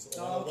 black, and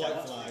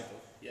white flag.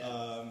 Cool.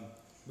 Yeah.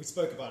 We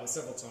spoke about it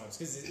several times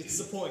because it's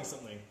supporting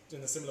something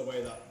in a similar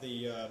way that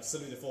the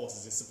Salute the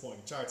Forces is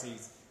supporting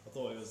charities. I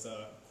thought it was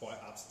quite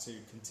apt to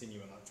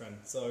continue on that trend.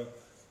 So,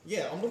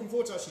 yeah, I'm looking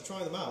forward to actually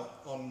trying them out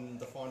on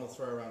the final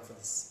throw around for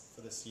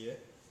this year.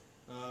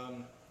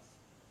 And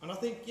I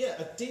think,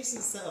 a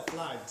decent set of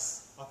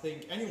flags. I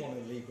think anyone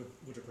in the league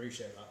would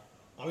appreciate that.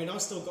 I mean,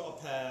 I've still got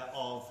a pair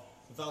of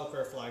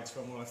Velcro flags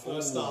from when I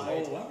first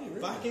started.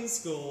 Really? Back in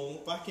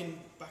school, back in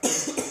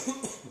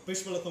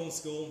Bishop Thorn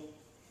School,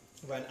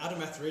 when Adam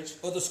Etheridge.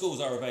 Other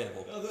schools are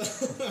available. I'm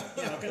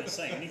going to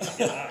say, we need to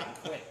get that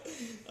out quick.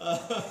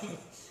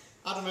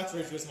 Adam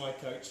Etheridge was my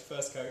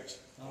first coach.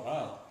 Oh,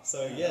 wow.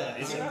 So,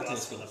 He's in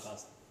blast for the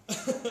past.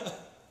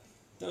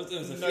 There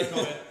was a no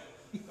comment.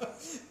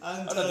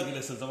 And, I don't think he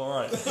listens, I'm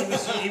alright.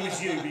 He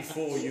was you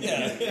before you.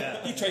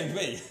 Yeah. You trained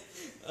me.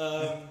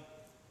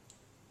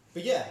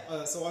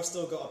 But so I've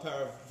still got a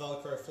pair of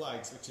Velcro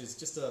flags, which is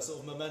just a sort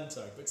of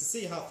memento. But to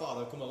see how far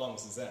they've come along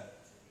since then,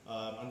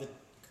 and the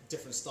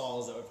different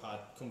styles that we've had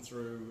come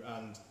through,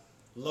 and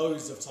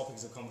loads of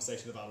topics of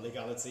conversation about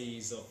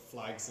legalities of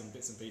flags and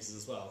bits and pieces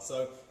as well.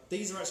 So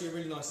these are actually a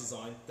really nice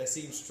design. They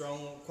seem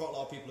strong. Quite a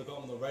lot of people have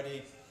got them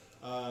already.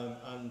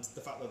 And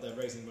the fact that they're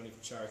raising money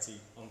for charity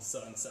on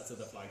certain sets of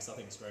the flags, I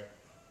think is great.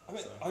 I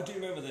mean, I do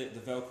remember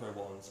the Velcro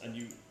ones, and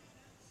you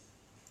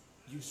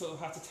sort of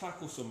have to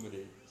tackle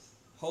somebody,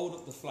 hold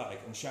up the flag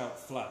and shout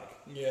flag.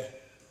 Yeah.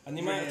 And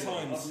the amount of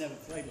times... I've never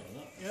played like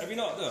that. Have you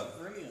not done?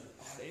 Brilliant.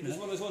 It was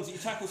one of those ones that you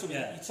tackle somebody,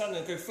 you stand there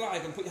and go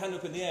flag and put your hand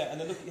up in the air and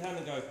then look at your hand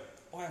and go,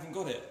 I haven't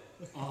got it.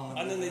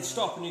 And then they'd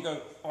stop and you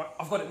go,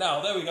 I've got it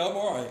now, there we go, I'm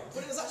alright.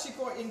 But it was actually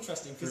quite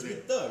interesting because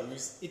with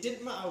those, it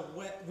didn't matter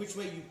which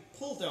way you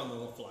pulled down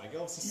the flag, it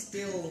obviously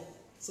still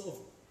sort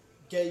of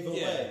gave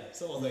away,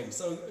 sort of thing.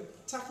 So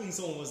tackling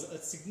someone was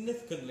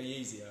significantly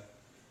easier.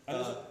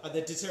 And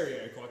they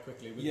deteriorated quite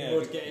quickly with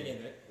mud getting in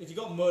it. If you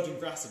got mud and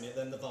grass in it,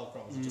 then the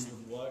Velcro just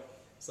wouldn't work.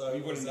 So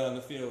you running down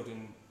the field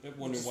and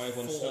wondering why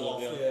everyone's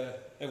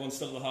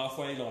still at the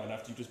halfway line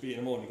after you've just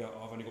beaten them all and you go,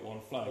 oh, I've only got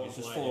one flag. It's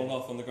just fallen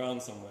off on the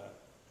ground somewhere.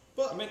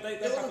 But I mean, they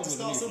they'll happen have to with the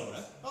start new somewhere.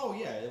 flags. Oh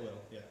yeah, they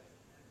will, yeah.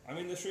 I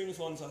mean, the Shrooms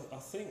ones, I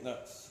think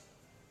that's...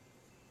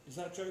 Is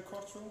that Joe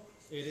Cottrell?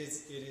 It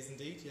is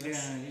indeed, yes.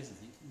 Yeah, it is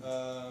indeed.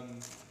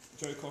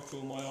 Joe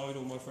Cottrell, my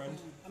idol, my friend.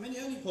 I mean, the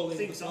only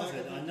things I've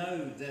heard, I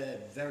know they're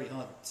very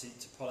hard to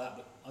pull out,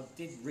 but I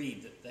did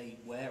read that they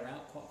wear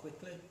out quite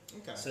quickly.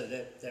 Okay. So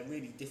they're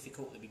really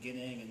difficult at the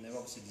beginning, and they're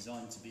obviously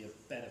designed to be a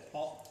better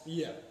pot.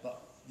 Yeah.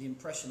 But the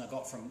impression I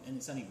got from, and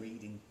it's only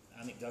reading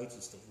anecdotal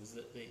stuff, was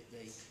that they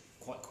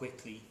quite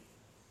quickly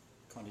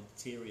kind of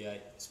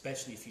deteriorate,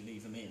 especially if you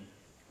leave them in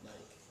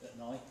at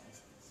night,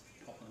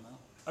 popping them out.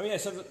 I mean, yeah,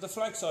 so the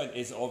flag side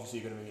is obviously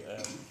going to be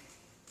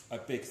a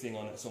big thing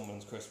on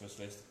someone's Christmas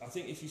list. I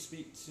think if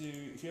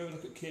you ever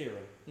look at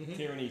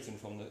Kieran Eaton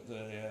from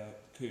the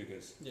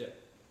Cougars,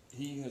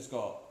 he has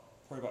got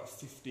probably about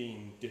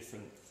 15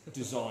 different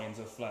designs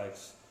of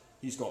flags.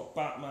 He's got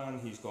Batman,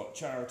 he's got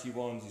charity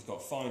ones, he's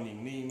got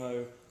Finding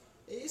Nemo.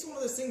 It is one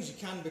of those things you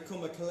can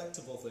become a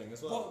collectible thing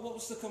as well. What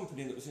was the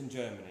company that was in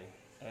Germany?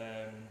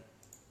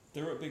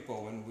 They were at Big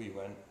Ball when we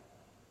went.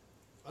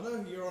 I know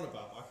who you're on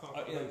about, I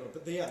can't remember.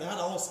 But they had a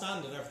whole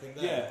stand and everything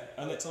there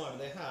at the time,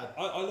 and they had...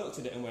 I looked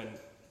at it and went...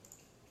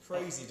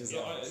 Crazy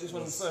designs. It was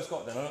when we first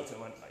got there, I looked at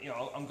it and went,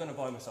 I'm going to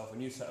buy myself a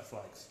new set of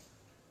flags.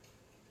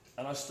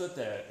 And I stood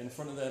there in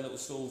front of their little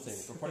stall thing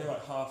for probably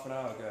like half an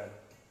hour going,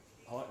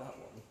 I like that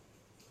one,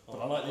 but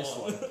I like this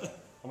one.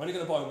 I'm only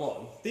going to buy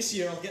one. This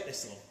year I'll get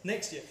this one.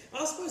 Next year.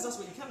 And I suppose that's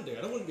what you can do.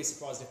 And I wouldn't be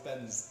surprised if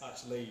Ben's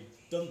actually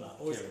done that.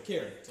 Or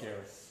Kieran.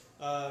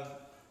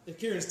 If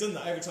Kieran's done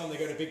that every time they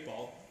go to Big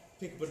Ball,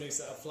 pick up a new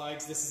set of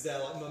flags, this is their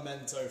like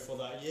memento for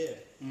that year.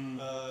 And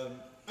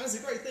it's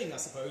a great thing, I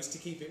suppose, to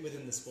keep it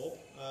within the sport.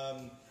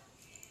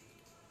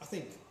 I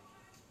think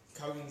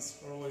cones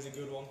are always a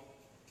good one,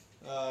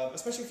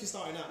 especially if you're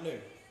starting out new,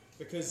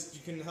 because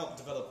you can help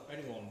develop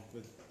anyone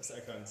with a set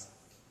of cones.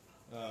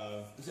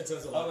 In terms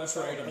of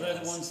trade. Are they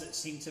the ones that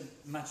seem to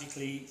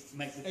magically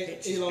make the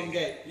pitch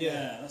elongate?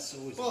 Yeah, that's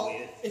always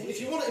weird. If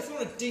you want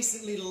a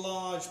decently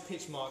large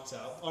pitch marked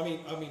out, I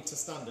mean to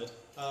standard,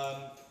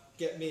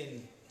 get me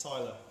and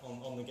Tyler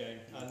on the game,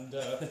 and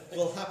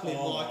we'll happily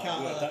mark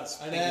out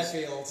an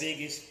airfield,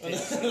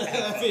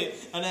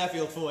 an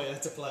airfield for you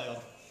to play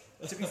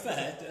on. To be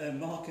fair,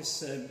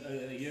 Marcus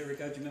a year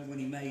ago, do you remember when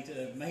he made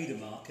a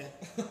marker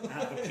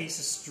out of a piece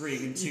of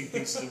string and two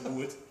pieces of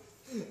wood,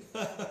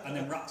 and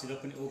then wrapped it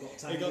up and it all got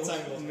tangled,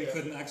 and we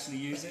couldn't actually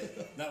use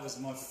it? That was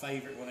my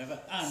favourite one ever,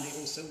 and it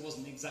also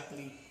wasn't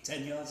exactly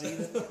 10 yards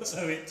either,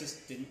 so it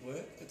just didn't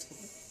work at all.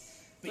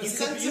 But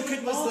you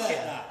could market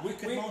that. We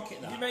could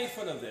market that. You made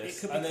fun of this,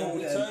 it could and be then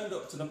called we turned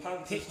up to the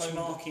Panthers pitch home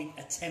marking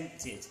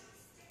attempted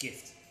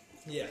gift.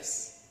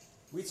 Yes.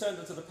 We turned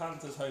up to the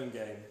Panthers home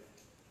game,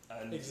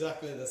 and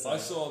exactly the same. I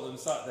saw them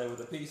sat there with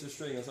a piece of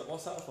string. I was like,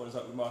 "What's that for?" It's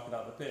like we're marking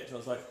out the pitch. I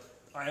was like,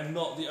 "I am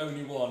not the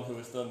only one who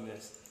has done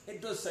this."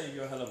 It does save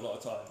you a hell of a lot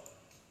of time.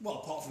 Well,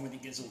 apart from when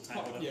it gets all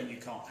tangled up and you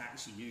can't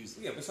actually use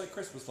it. Yeah, but it's like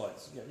Christmas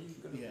lights. Yeah,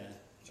 you've got to, you've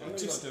got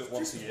to do it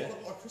once a year.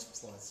 What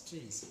Christmas lights?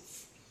 Jeez.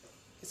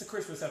 It's a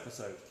Christmas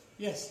episode.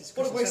 Yes, it's a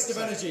What a Christmas waste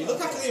of energy.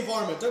 Look after the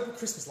environment. Don't put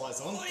Christmas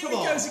lights on. Come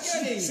on. Goes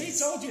again. Jeez. See,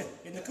 told you.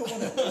 In the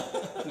corner.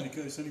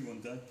 It's only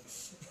one day.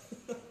 It's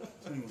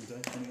only one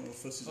day.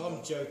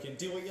 I'm joking.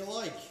 Do what you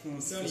like.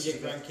 It's only your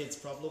grandkids'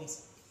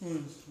 problems.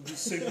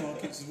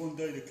 Supermarkets is one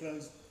day to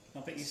close. I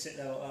bet you sit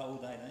there like that all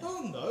day now.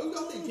 Oh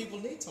no, I think people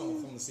need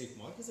time from the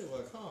supermarkets. They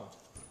work hard.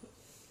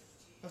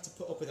 Have to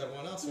put up with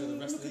everyone else for the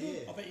rest of the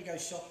year. I bet you go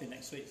shopping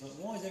next week. Like,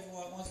 why is it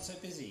so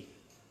busy?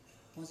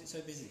 Why is it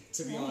so busy?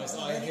 To be honest,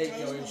 I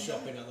hate going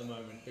shopping at the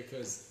moment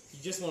because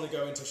you just want to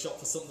go into shop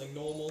for something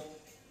normal,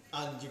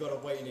 and you've got to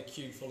wait in a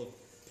queue full of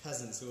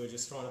peasants who are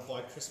just trying to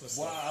buy Christmas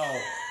stuff.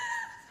 Wow.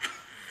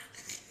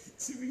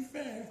 To be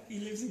fair,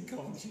 he lives in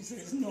Coventry, so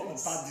it's not a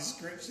bad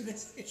description,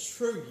 is it?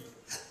 True.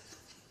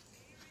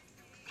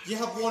 You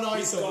have one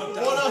eye on.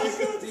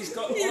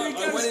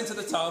 I went into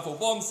the town for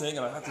one thing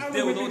and I had to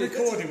deal with all these...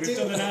 We've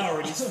done an hour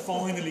and it's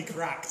finally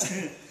cracked.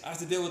 I have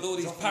to deal with all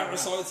these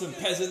parasites and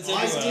peasants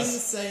I everywhere. didn't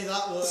say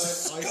that word.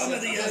 Scum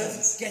of the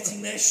earth,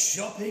 getting their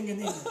shopping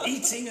and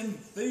eating and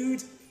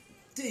food.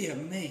 Dear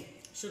me.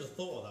 Should have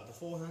thought of that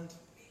beforehand.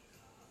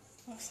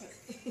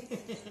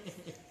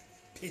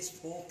 Piss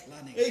poor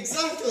planning.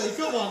 Exactly,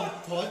 come on,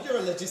 Pod, you're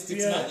a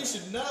logistics man, you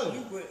should know.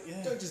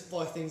 Don't just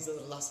buy things at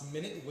the last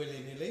minute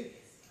willy-nilly.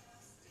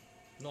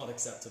 Not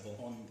acceptable.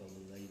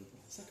 Unbelievable.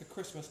 It's like a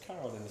Christmas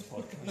carol in this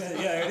podcast.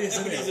 Yeah, it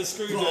is. There's a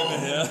screwdriver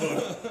here.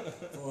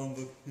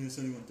 It's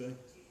only one day.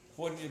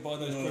 Why didn't you buy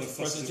those Christmas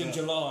presents in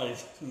July?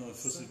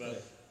 Fussy about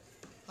it.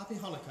 Happy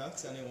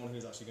Hanukkah to anyone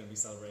who's actually going to be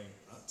celebrating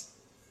that.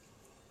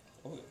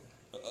 Oh,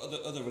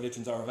 other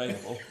religions are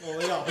available. Well,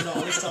 they are, but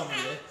not this time of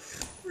year.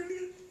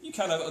 Brilliant. You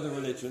can have other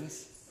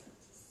religions.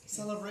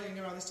 celebrating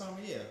around this time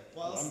of year?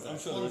 What else? I'm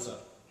sure there is.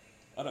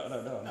 I don't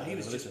know. No, he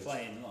was just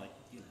playing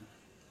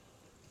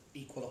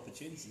equal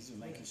opportunities and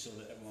making sure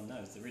that everyone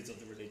knows there is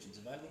other religions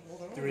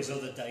available. There is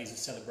other days of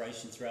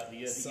celebration throughout the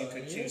year that you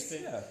could choose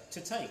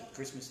to take.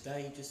 Christmas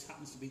Day just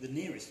happens to be the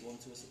nearest one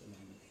to us at the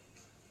moment.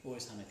 Or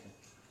is Hanukkah?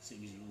 So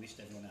you wished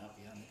everyone a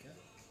happy Hanukkah.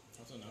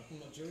 I don't know. I'm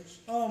not Jewish.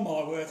 Oh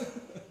my word!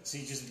 So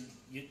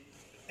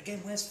again,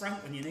 where's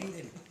Frank when you need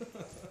him?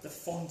 The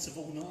font of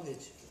all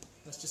knowledge.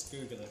 Let's just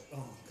Google it.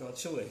 Oh God,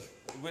 shall we?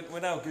 We're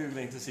now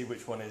googling to see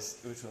which one's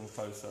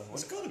closer.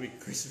 It's got to be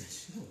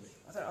Christmas,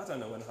 surely. I don't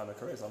know when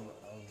Hanukkah is.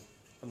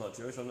 I'm not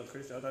Jewish. I'm not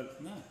Christian. I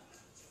don't. No.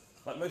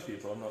 Like most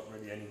people, I'm not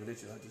really any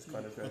religion. I just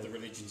kind of go. Other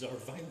religions are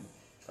available.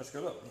 I just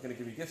go, look, I'm going to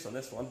give you gifts on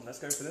this one. Let's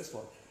go for this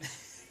one.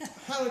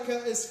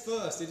 Hanukkah is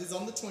first. It is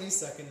on the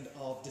 22nd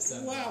of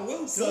December. Wow, well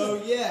done. So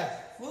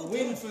well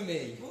win done. for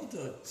me. Well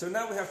done. So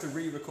now we have to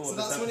re-record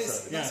this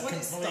episode. That's when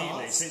it completely.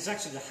 starts. So it's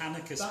actually the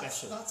Hanukkah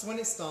special. That's when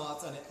it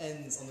starts and it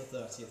ends on the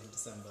 30th of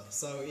December.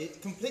 So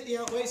it completely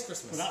outweighs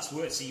Christmas. Well, that's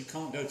worse. So you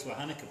can't go to a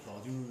Hanukkah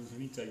party. It's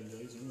only 10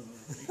 days.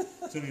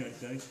 It's only 8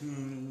 days.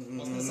 I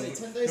was going to say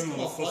 10 days. Come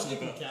on, fudge you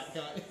cat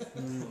guy.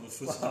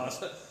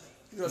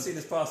 You've got to see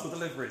this parcel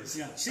deliveries.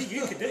 Yeah. See,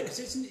 you could do it because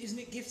isn't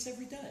it gifts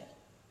every day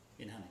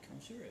in Hanukkah? I'm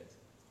sure it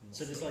is.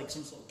 So there's like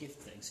some sort of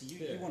gift thing. So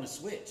you want to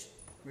switch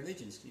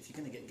religions if you're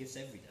going to get gifts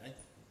every day.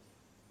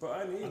 But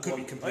I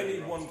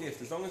need one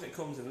gift, as long as it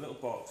comes in a little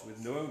box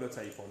with Nuola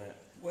tape on it.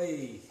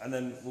 Wait. And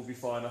then we'll be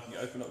fine. I can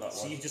open up that one.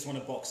 So you just want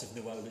a box of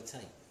Nuola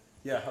tape?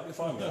 Yeah, I'll be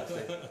fine with that.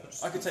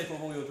 Actually. I could take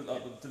off all your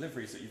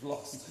deliveries that you've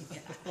lost.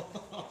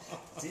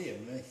 Dear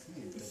me.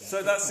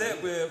 So that's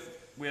it.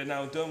 We're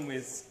now done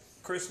with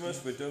Christmas.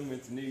 We're done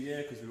with the New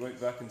Year because we won't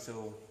be back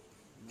until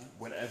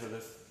whenever the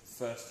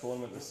first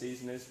tournament of the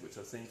season is, which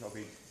I think I'll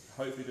be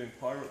hopefully doing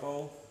Pirate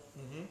Bowl.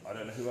 Mm-hmm. I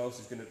don't know who else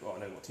is going to. Well, I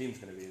know what team's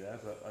going to be there,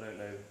 but I don't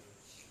know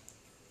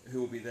who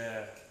will be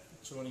there.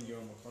 Joining you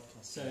on my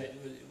podcast. So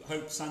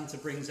hope Santa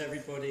brings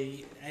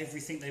everybody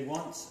everything they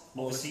want.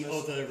 More Obviously,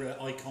 listeners.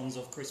 other icons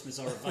of Christmas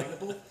are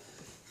available.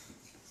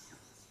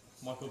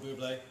 Michael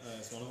Bublé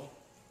is one of them.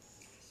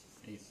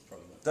 He's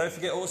probably not. Don't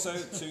forget also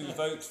to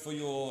vote for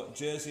your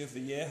jersey of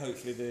the year.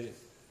 Hopefully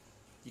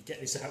you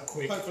get this out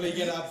quick. Hopefully you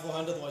get it out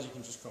beforehand. Otherwise you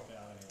can just crop it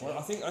out anyway. Well,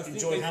 I think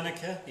enjoy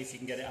Hanukkah if you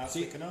can get it out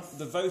quick enough.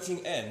 The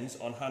voting ends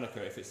on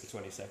Hanukkah if it's the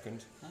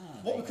 22nd.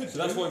 What we could do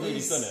that's why we've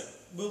really done it.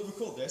 We'll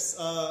record this.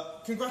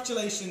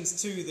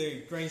 Congratulations to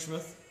the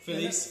Grangemouth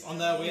Phillies on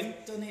their win.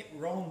 You've done it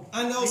wrong.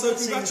 And also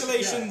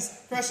congratulations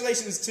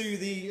to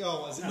the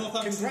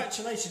Northampton.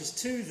 Congratulations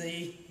to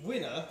the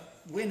winner.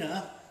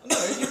 No,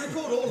 if you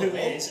record all of them. Who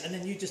is, and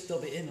then you just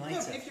dub it in later.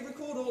 No, if you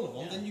record all of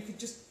them, then you could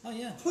just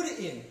put it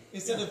in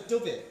instead of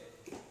dub it.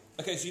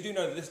 Okay, so you do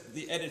know that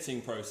the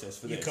editing process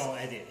for this. You can't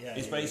edit,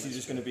 It's basically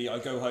just going to be I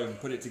go home,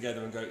 put it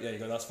together, and go. Yeah, you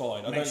go. That's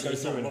fine. I don't go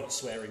through and not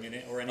swearing in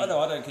it or anything. I know.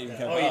 I don't keep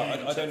count.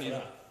 I don't need.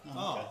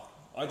 Okay.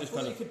 I just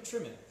kind of. You could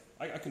trim it.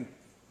 I can.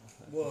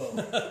 Whoa.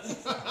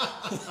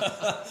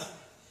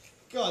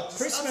 God,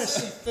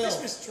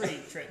 Christmas tree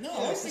trick. No,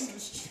 I was thinking.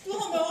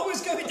 I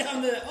was going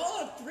down the.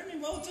 Oh, really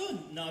well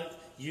done. No,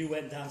 you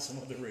went down some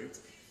other route.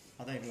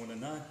 I don't even want to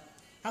know.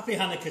 Happy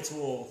Hanukkah to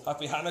all.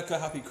 Happy Hanukkah.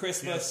 Happy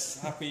Christmas.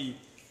 Happy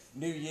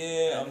New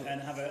Year.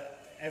 And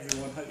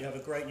everyone. Hope you have a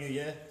great New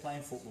Year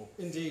playing football.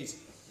 Indeed,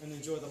 and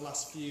enjoy the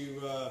last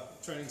few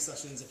training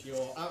sessions if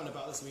you're out and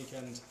about this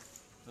weekend.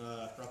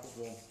 Wrap up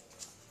warm.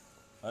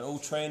 And all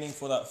training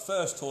for that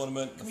first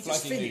tournament, the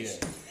flagging New Year.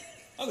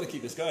 I'm going to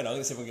keep this going. I'm going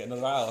to see if we can get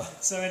another hour.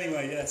 So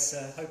anyway, yes,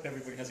 hope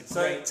everybody has a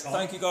great time.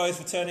 Thank you guys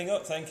for turning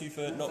up. Thank you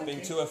for not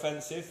being too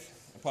offensive,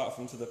 apart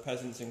from to the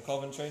peasants in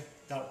Coventry.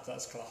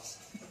 That's class.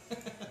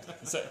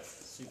 So,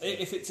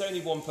 if it's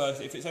only one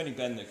person, if it's only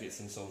Ben that gets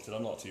insulted,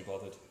 I'm not too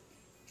bothered.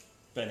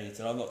 Ben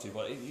Eaton, I'm not too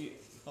bothered.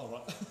 All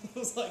right. I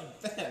was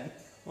like, Ben?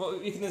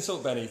 Well, you can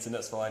insult Ben Eaton,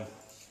 that's fine.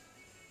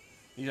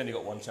 He's only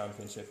got one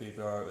championship, he'll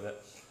be alright with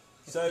it.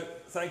 So,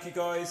 thank you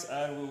guys,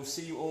 and we'll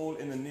see you all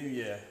in the new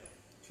year.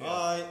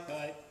 Bye.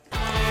 Bye.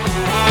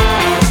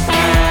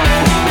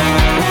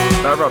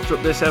 That wraps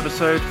up this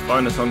episode.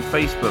 Find us on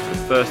Facebook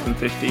at First and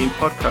 15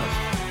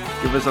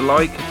 Podcast. Give us a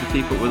like to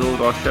keep up with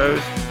all our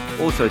shows.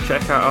 Also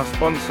check out our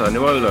sponsor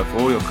Nuola for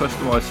all your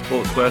customised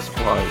sportswear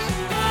supplies.